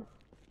 okay, cool.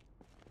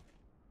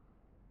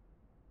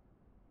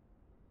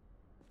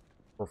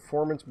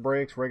 Performance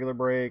brakes, regular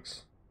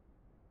brakes,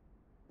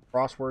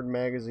 crossword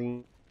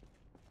magazine.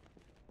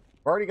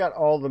 I've already got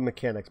all the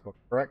mechanics book,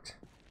 correct?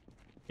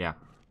 Yeah.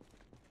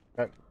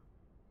 Okay.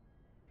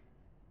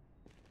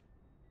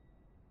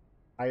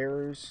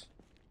 Tires,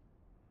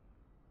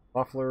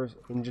 mufflers,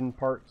 engine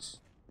parts.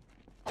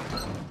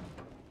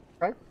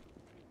 Okay.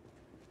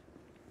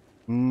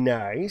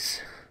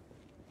 Nice.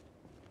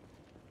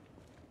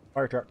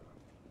 Fire truck.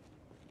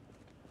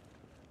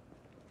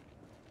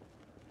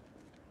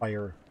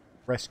 Fire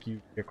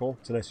rescue vehicle.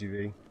 It's an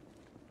SUV.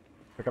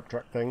 Pickup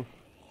truck thing.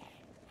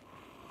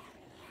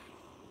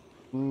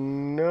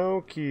 No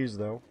keys,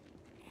 though.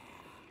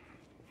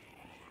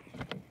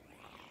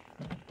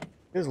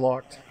 It is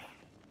locked.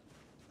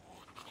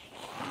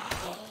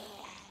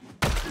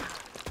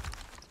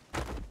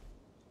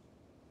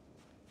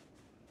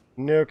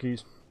 No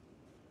keys.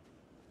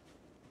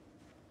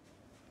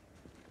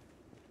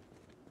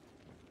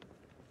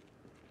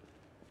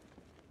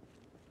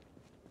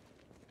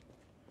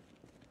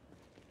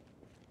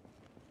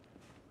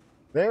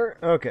 There?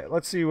 Okay,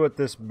 let's see what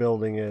this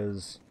building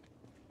is.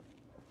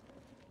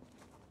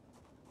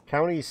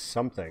 County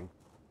something.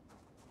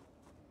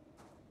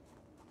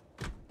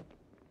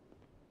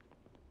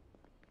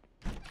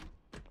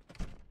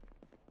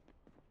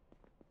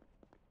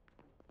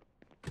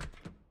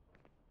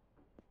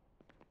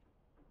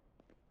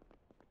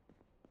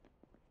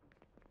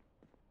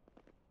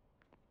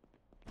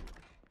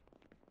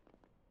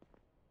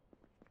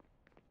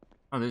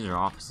 Oh, these are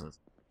offices.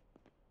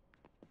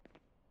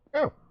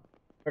 Oh,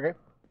 okay.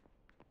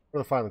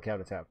 Where the filing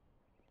cabinet tab?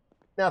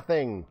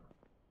 Nothing.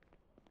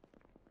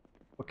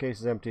 Bookcase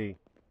is empty.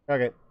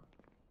 Okay.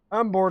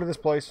 I'm bored of this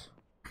place.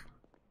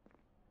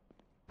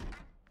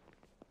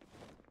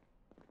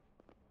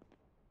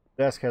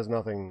 Desk has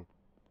nothing.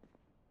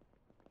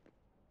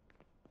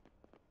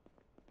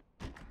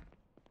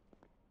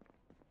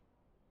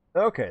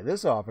 Okay,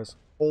 this office.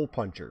 Hole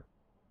puncher.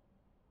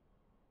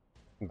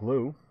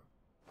 Glue.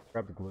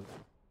 Grab the glue.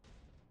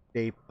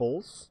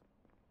 Staples.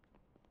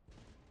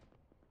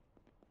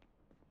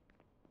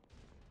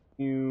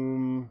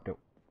 Don't care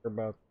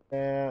about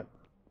that.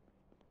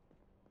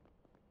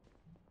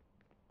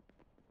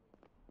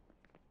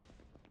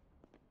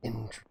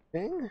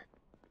 Interesting.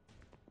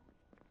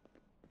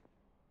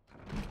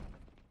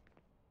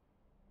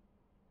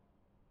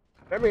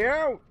 Let me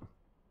out!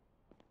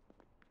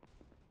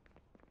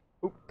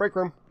 Oop, break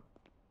room.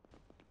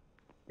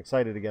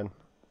 Excited again.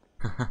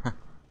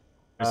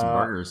 There's some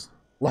burgers.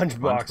 Lunch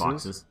Lunch boxes.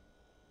 boxes.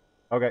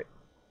 Okay. I'm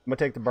gonna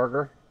take the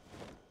burger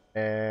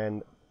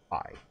and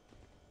pie.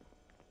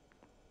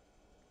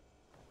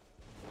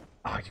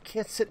 Oh, you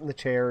can't sit in the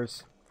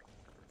chairs.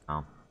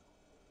 Oh.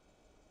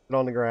 Sit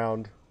on the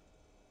ground.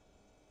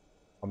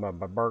 On my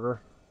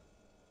burger.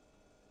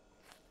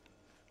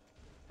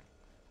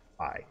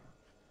 Pie.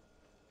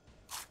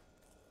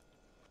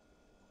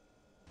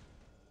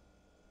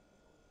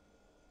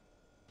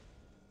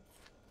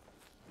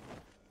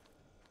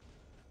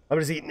 I'm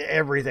just eating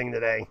everything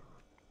today.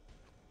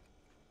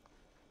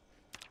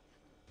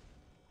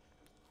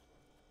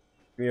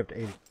 Give me up to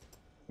 80.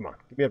 Come on,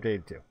 give me up to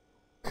 82.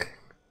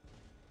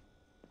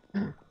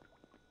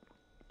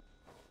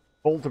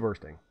 Full to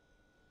bursting.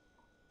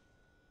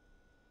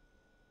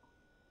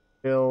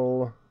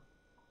 Fill.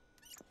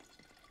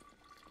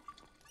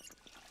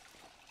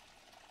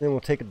 Then we'll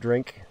take a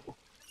drink.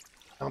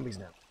 Zombies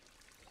now.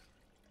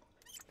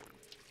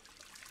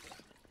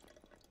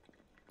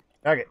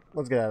 Okay,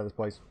 let's get out of this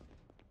place.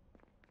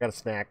 Got a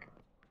snack.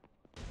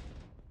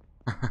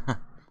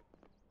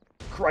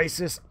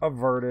 Crisis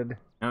averted.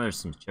 Now there's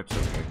some chips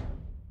over here.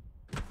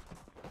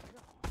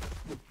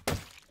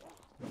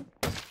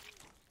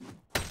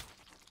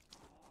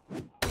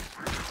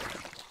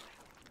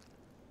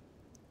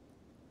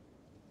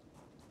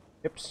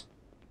 Chips.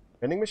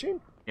 Vending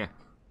machine? Yeah.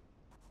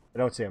 I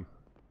don't see him.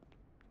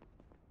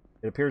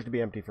 It appears to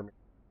be empty for me.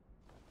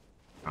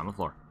 On the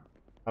floor.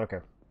 I don't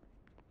care.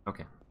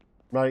 Okay. I'm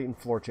not eating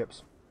floor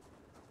chips.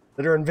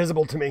 That are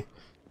invisible to me.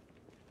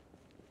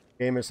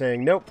 Game is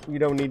saying, nope, you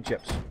don't need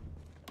chips.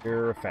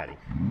 You're a fatty.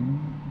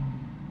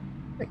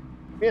 Hey,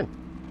 come in.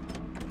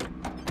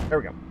 There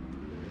we go.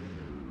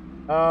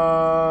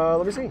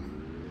 Let me see.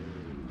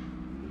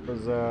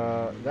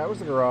 That was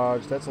the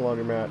garage. That's the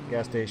laundromat.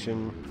 Gas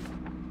station.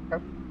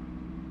 Okay.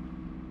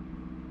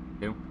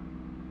 Two.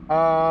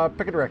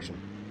 Pick a direction.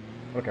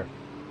 I don't care.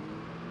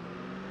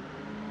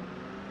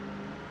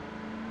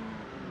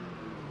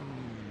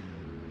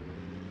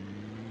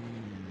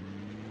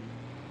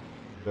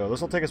 So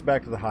this will take us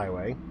back to the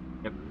highway.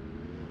 Yep.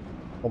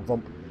 Thump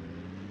thump.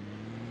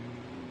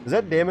 Does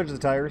that damage the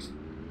tires?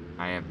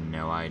 I have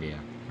no idea.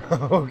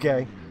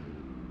 Okay.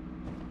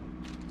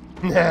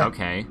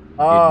 Okay. Did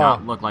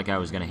not look like I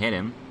was gonna hit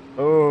him.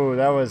 Oh,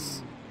 that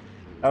was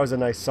a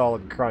nice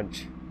solid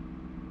crunch.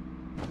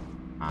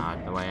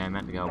 Not the way I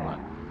meant to go, but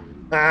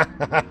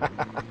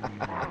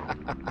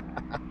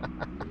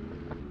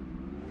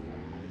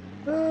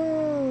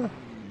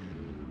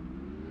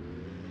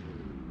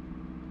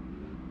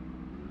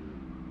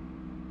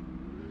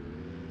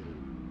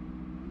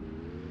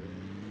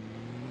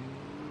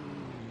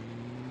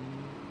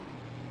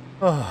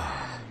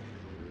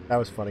that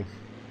was funny.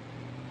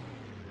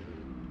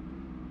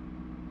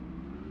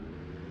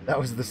 That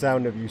was the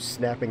sound of you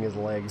snapping his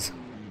legs.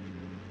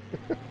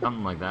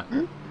 something like that.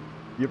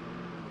 Yep.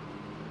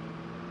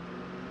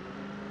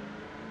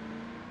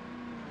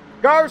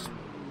 Cars!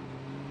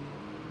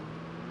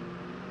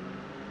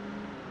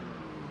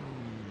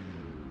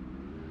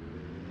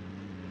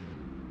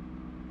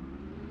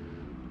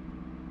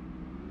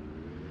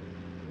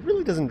 It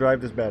really doesn't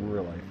drive this bad in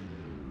real life.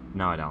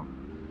 No, I don't.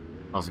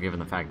 Also, given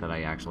the fact that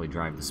I actually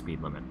drive the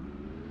speed limit.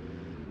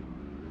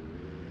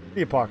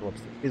 The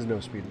apocalypse is no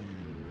speed limit.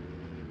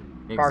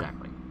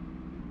 Exactly.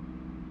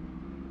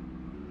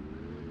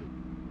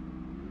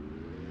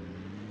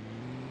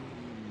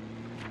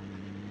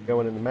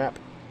 Going in the map.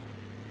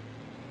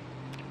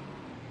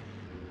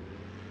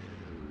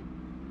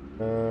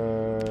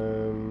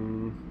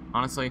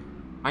 Honestly,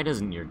 why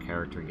doesn't your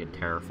character get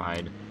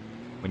terrified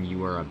when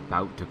you are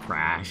about to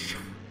crash?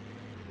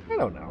 I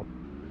don't know.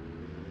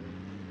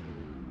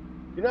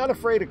 You're not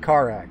afraid of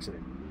car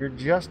accident. You're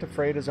just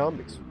afraid of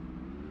zombies.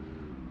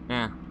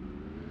 Yeah.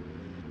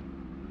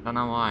 Don't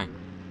know why.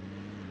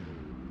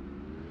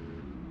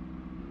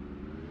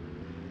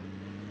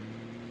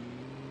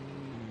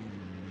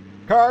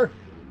 Car!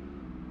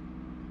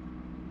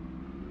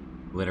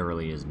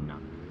 Literally is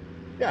nothing.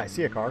 Yeah, I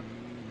see a car.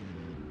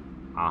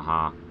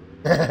 Aha.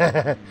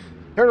 Turn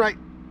right.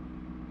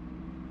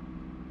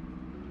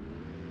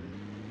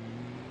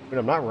 I mean,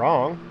 I'm not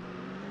wrong.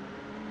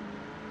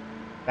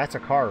 That's a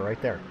car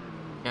right there.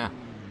 Yeah.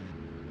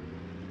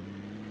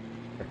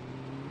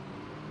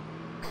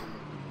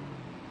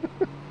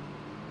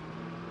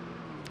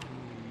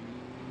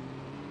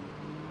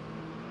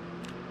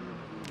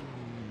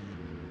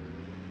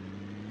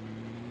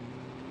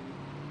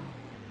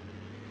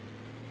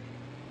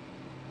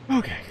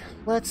 Okay,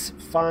 let's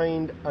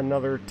find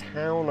another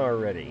town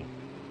already.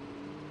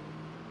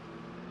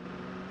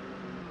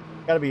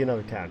 Gotta be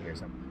another town here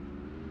somewhere.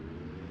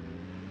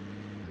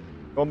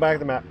 Going back to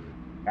the map.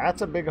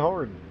 That's a big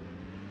horde.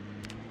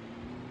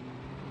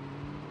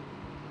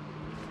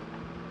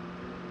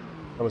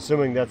 I'm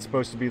assuming that's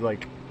supposed to be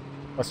like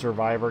a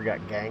survivor got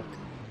ganked.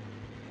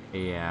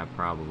 Yeah,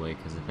 probably,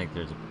 because I think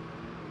there's a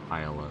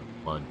pile of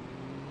blood.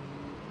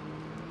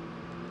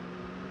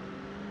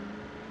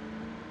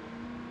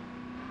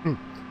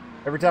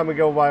 Every time we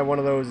go by one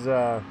of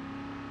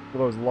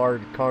those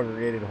large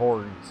congregated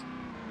hordes,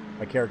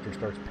 my character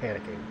starts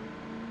panicking.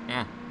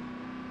 Yeah.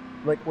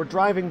 Like, we're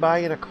driving by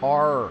in a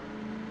car.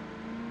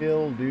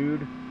 Chill,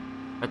 dude.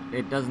 But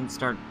it doesn't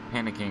start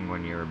panicking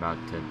when you're about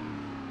to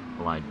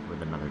collide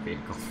with another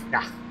vehicle.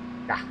 Yeah,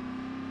 yeah.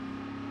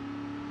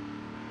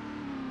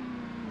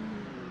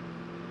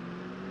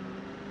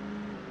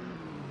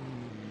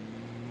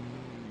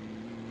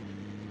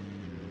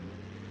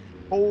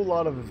 Whole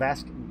lot of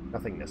vast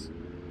nothingness.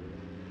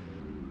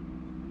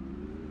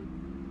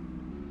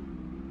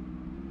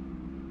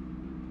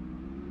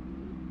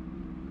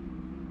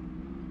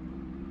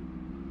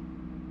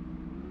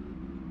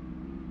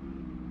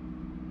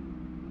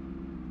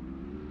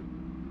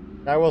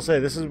 I will say,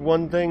 this is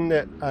one thing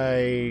that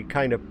I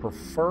kind of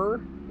prefer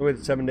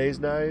with 7 Days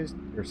Dies,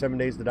 or 7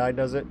 Days to Die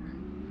does it,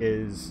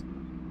 is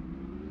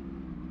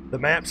the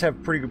maps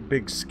have pretty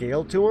big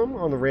scale to them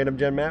on the random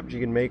gen maps.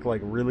 You can make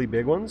like really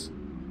big ones,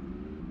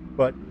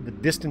 but the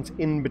distance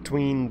in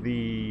between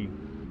the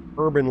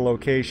urban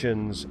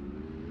locations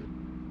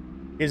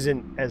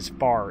isn't as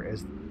far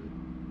as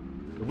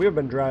we've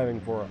been driving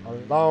for a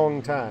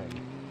long time.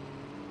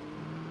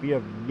 We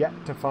have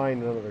yet to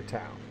find another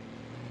town.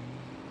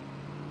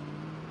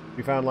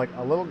 We found like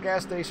a little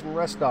gas station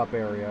rest stop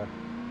area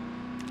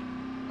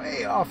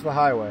way off the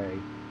highway,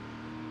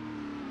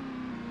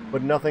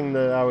 but nothing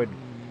that I would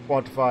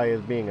quantify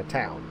as being a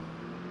town.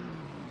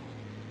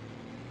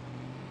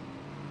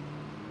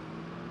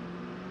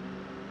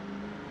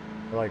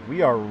 Like,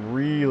 we are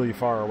really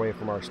far away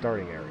from our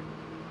starting area.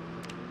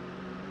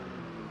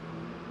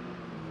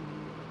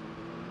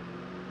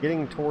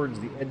 Getting towards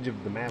the edge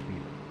of the map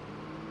even.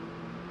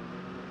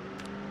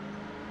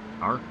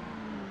 Are?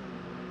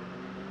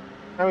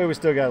 I mean, we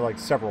still got like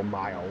several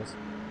miles.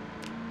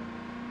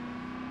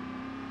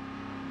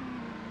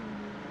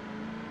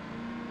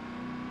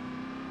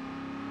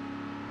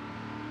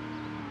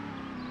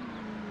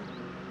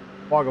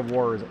 Fog of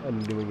War is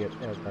undoing it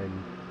as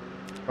I'm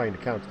trying to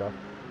count stuff.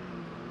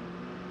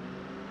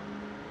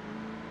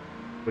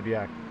 But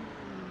yeah,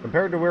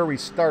 compared to where we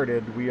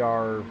started, we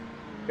are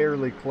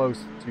fairly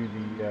close to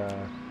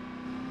the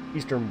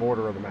eastern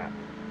border of the map.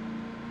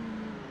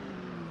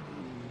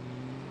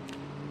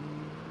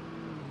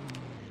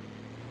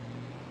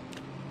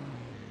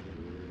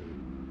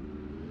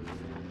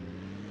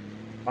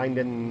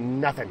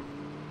 Finding nothing.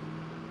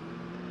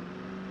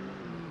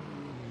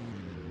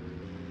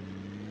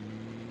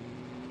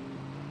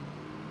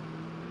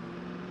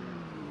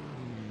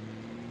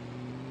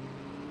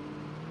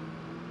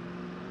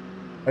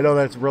 I know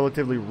that's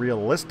relatively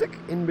realistic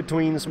in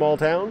between small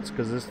towns,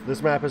 because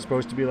this map is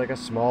supposed to be like a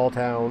small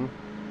town.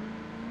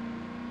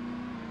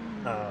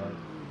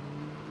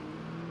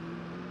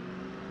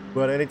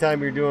 But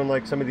anytime you're doing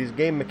like some of these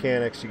game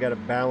mechanics, you got to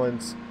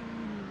balance,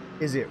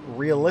 is it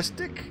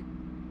realistic?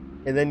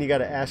 And then you got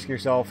to ask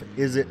yourself,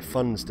 is it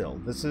fun still?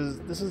 This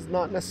is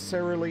not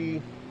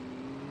necessarily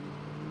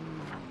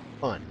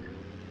fun.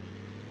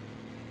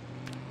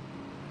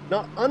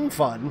 Not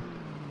unfun.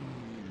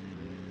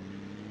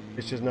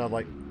 It's just not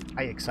like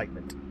high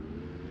excitement.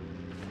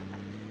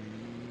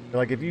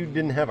 Like if you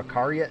didn't have a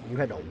car yet and you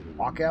had to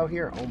walk out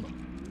here, oh my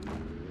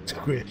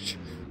squish.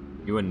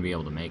 You wouldn't be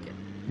able to make it.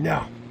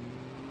 No.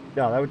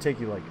 No, that would take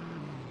you like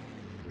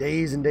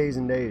days and days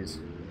and days.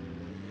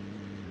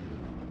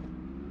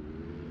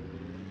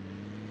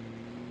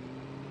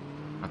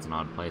 That's an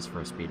odd place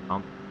for a speed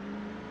bump.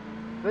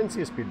 I didn't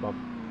see a speed bump.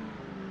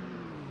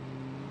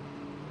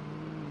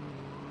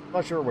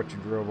 Not sure what you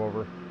drove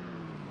over.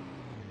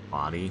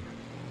 Body.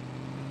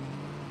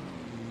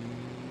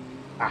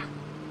 Ah.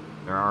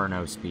 There are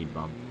no speed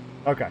bumps.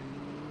 Okay.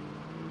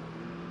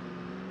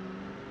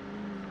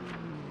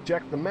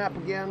 Check the map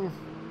again.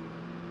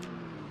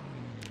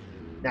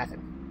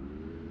 Nothing.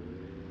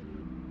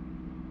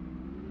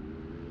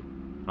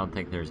 I don't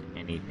think there's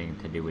anything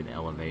to do with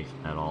elevation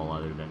at all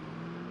other than...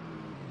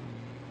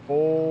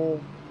 Whole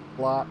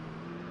lot.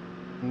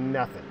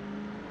 Nothing.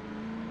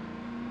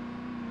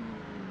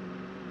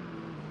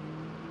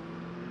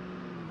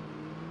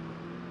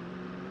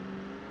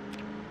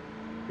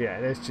 Yeah,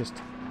 and it's just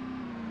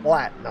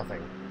flat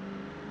nothing.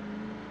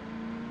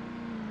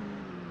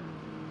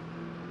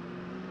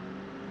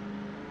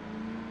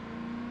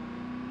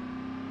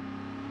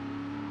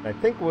 I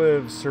think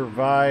we've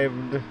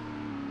survived a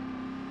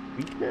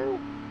week now?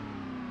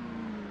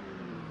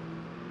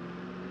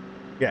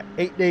 Yeah,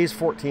 8 days,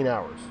 14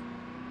 hours.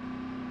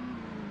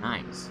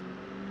 Nice.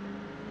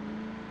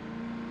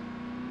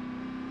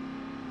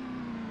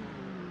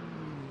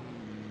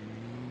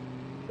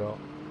 So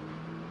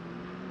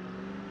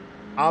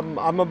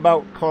I'm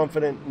about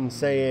confident in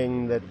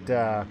saying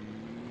that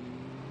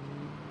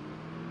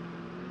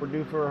we're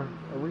due for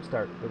a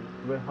restart with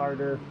a bit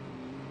harder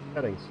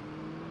settings.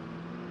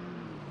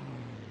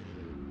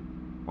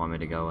 Want me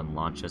to go and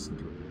launch us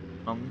into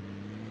something?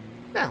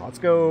 Now let's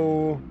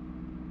go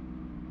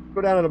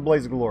Go down in a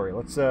blaze of glory.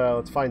 Let's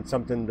find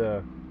something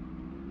to.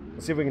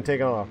 Let's see if we can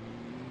take on a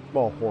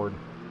small horde.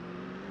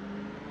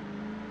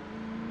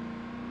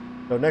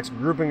 So next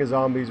grouping of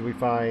zombies we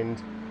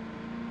find.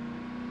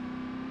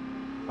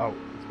 Oh,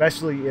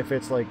 especially if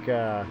it's like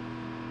one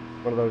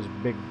of those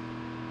big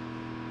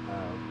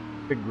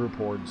group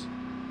hordes.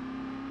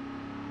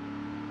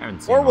 I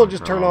haven't seen Or we'll one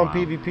just for turn a on while.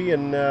 PvP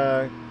and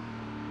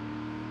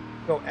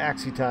go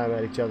axie time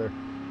at each other.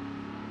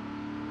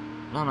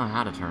 I don't know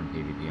how to turn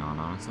PvP on,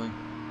 honestly.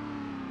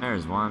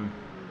 There's one.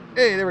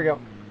 Hey, there we go.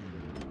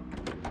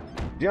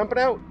 Jumping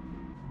out.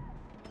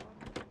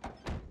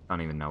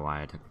 Don't even know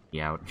why I took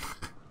the out.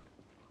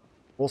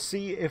 We'll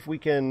see if we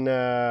can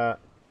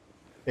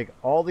take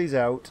all these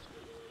out.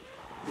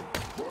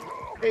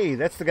 Hey,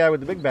 that's the guy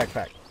with the big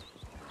backpack.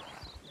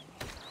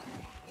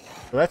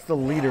 So that's the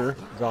leader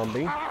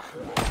zombie.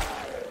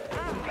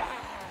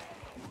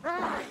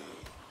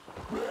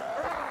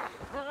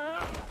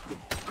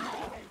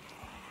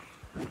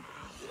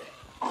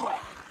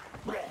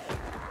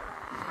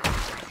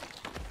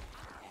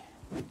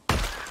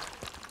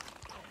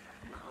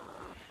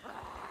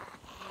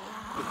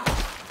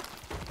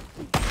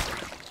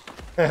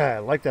 I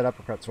like that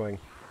uppercut swing.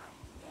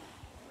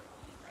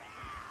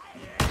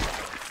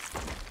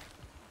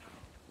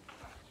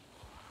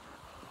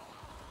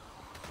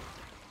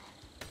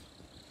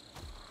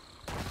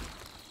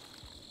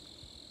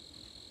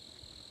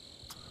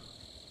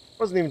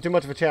 Wasn't even too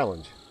much of a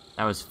challenge.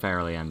 That was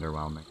fairly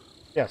underwhelming.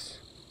 Yes.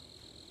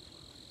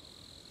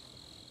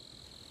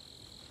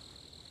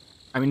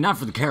 I mean, not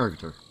for the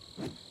character.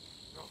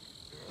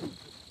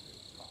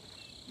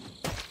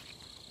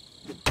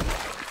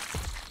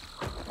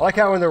 I like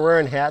how when they're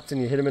wearing hats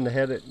and you hit them in the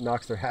head, it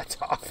knocks their hats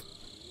off.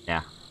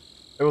 Yeah.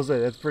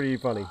 It's pretty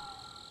funny.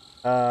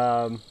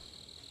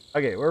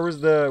 Okay, where was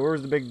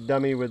the big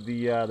dummy with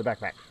the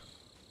backpack?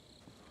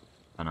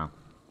 I know.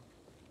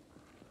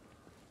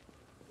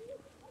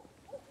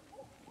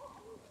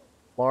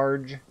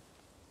 Large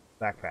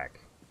backpack.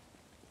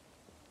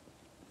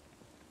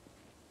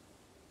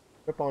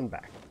 Flip on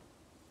back.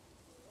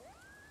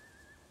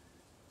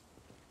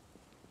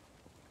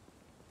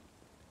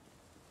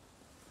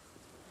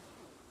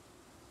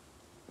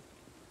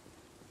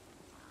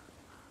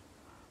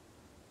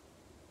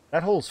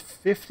 That holds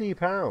 50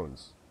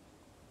 pounds.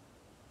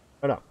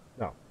 Oh, no.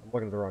 No. I'm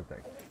looking at the wrong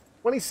thing.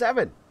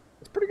 27.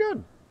 That's pretty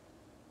good.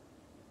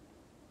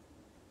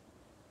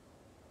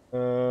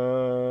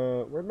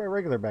 Where'd my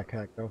regular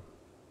backpack go?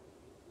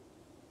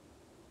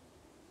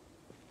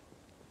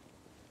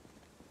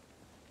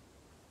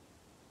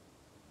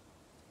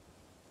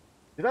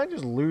 Did I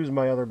just lose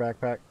my other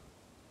backpack?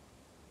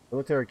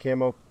 Military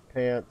camo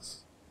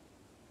pants.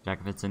 Check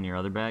if it's in your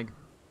other bag.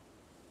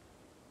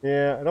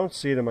 Yeah, I don't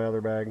see it in my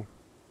other bag.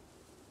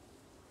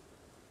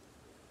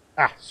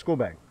 Ah, school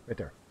bag. Right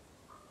there.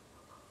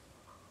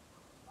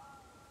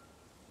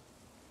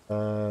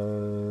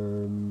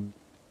 Boom,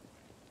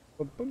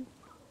 boom.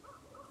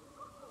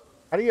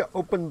 How do you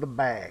open the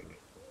bag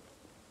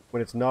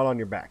when it's not on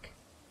your back?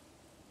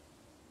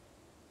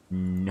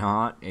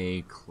 Not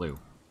a clue.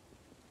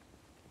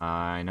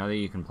 I know that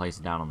you can place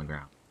it down on the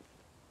ground.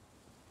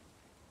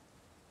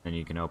 Then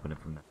you can open it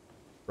from there.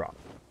 Drop.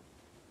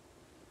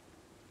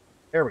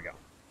 There we go.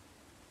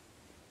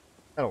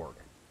 That'll work.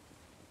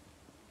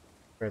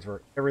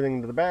 Transfer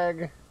everything to the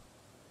bag.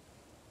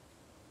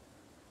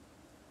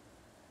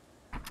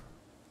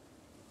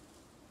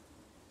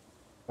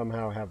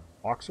 Somehow have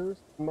boxers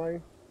in my...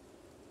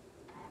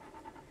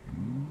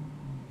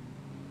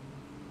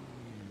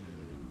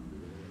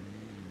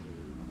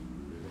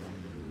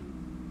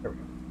 There we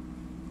go.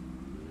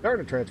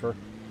 Starting to transfer.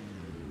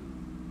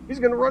 He's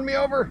gonna run me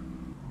over!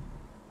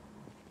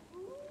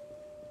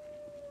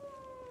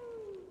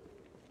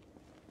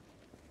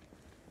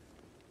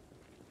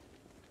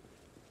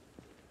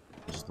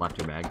 Just left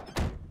your bag.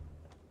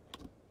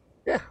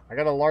 Yeah, I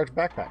got a large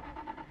backpack.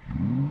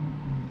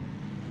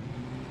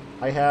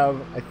 I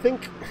have, I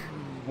think,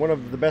 one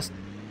of the best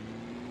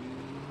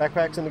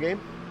backpacks in the game.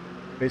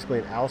 Basically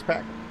an Alice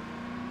pack.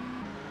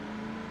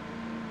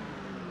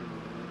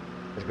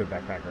 That's a good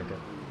backpack right there.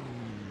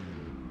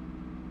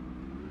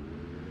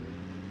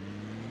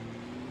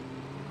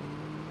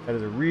 That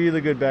is a really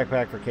good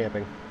backpack for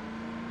camping.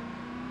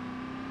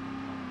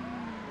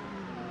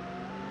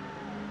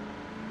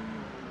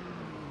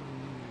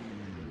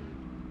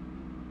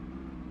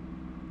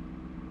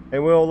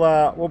 And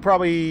we'll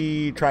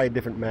probably try a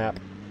different map.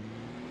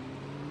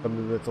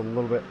 Something that's a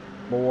little bit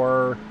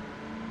more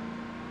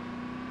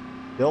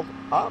built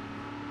up.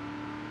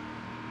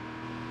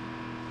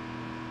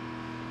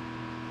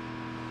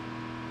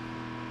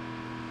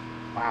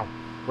 Wow,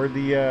 where'd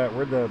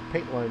the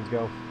paint lines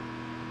go?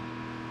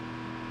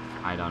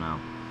 I don't know.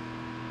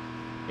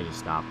 They just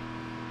stopped.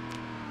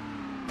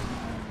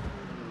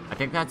 I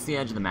think that's the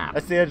edge of the map.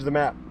 That's the edge of the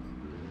map.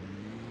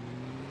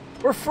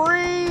 We're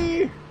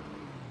free!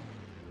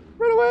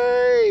 Run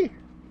away!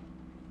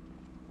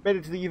 Made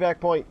it to the evac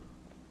point.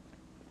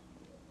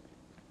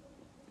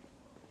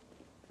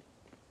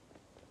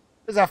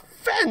 There's a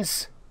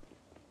fence!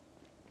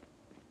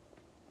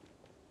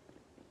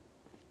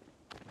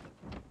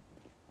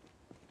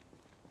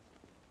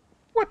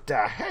 What the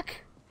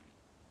heck?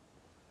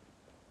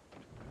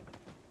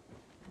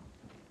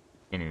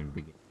 Can't even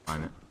begin to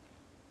climb it.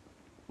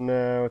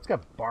 No, it's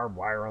got barbed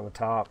wire on the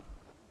top.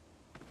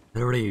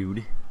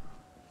 Rude.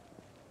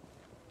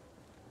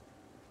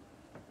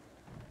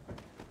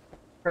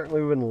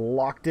 Apparently we've been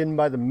locked in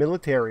by the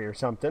military or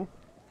something.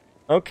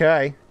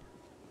 Okay.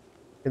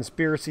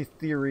 Conspiracy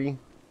theory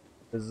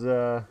is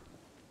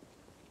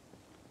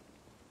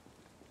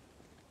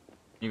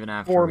Even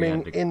after we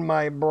forming had to in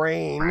my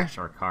brain. crash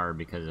our car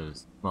because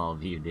of small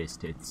view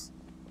distance.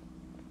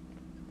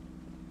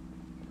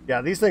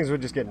 Yeah, these things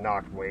would just get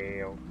knocked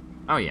way out.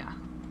 Oh yeah.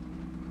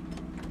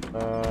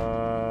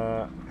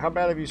 How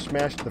bad have you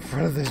smashed the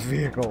front of this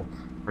vehicle?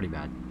 Pretty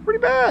bad. Pretty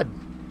bad.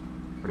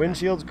 Pretty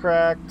Windshield's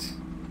cracked.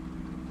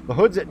 The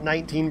hood's at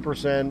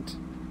 19%.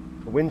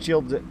 The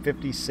windshield's at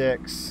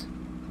 56.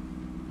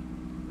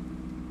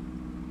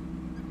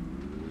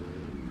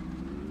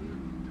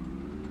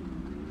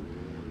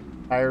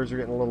 Tires are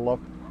getting a little low.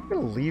 You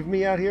gonna leave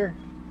me out here?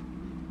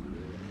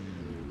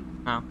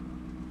 No.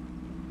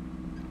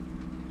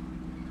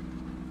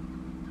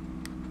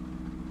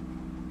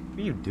 What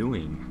are you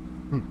doing?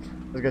 I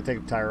was gonna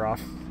take the tire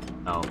off.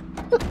 Oh.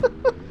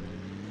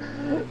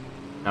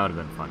 That would have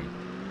been funny.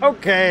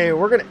 Okay,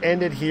 we're gonna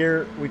end it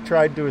here. We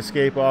tried to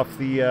escape off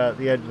the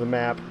edge of the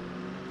map.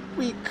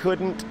 We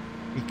couldn't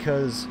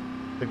because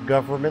the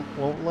government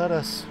won't let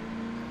us.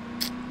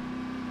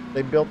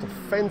 They built a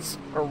fence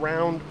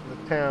around the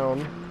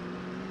town,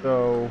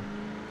 so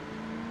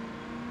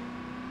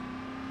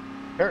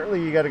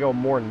apparently you got to go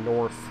more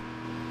north.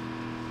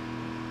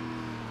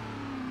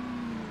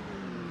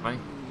 Funny.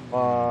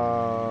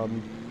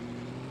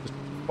 Just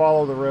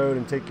follow the road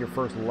and take your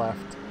first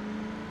left.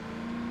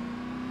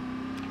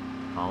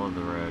 Follow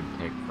the road,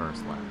 take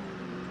first left.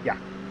 Yeah.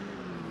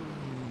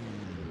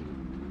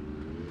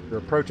 You're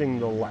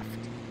approaching the left.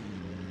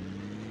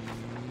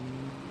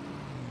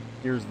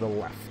 Here's the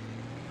left.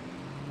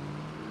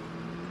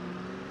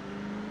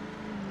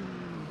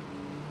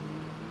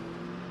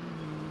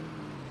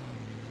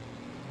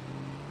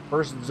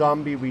 First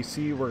zombie we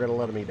see, we're gonna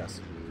let him eat us.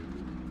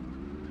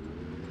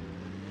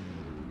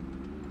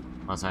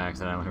 Unless I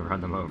accidentally run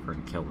them over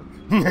and kill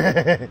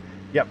them.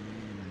 Yep.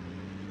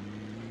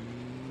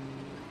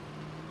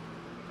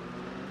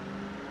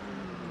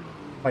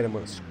 Fight him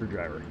with a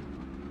screwdriver.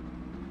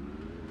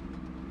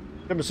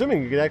 I'm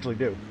assuming you could actually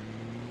do.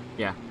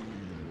 Yeah.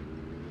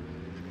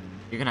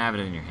 You can have it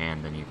in your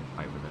hand, then you can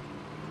fight with it.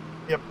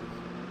 Yep.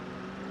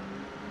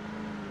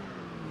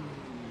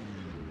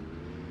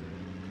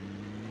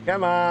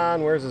 Come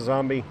on, where's the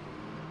zombie?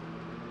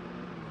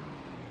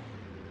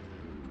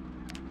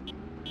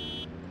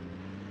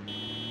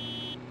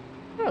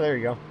 Oh, there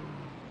you go.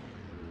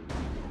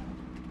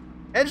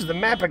 Edge of the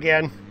map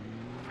again.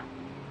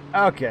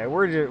 Okay,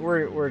 we're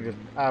just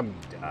I'm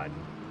done.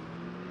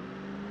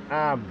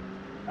 I'm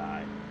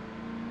done.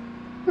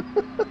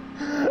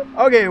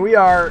 Okay, we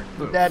are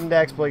Dad and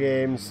Dax Play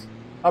Games.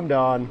 I'm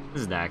done.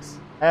 This is Dax.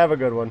 Have a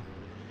good one.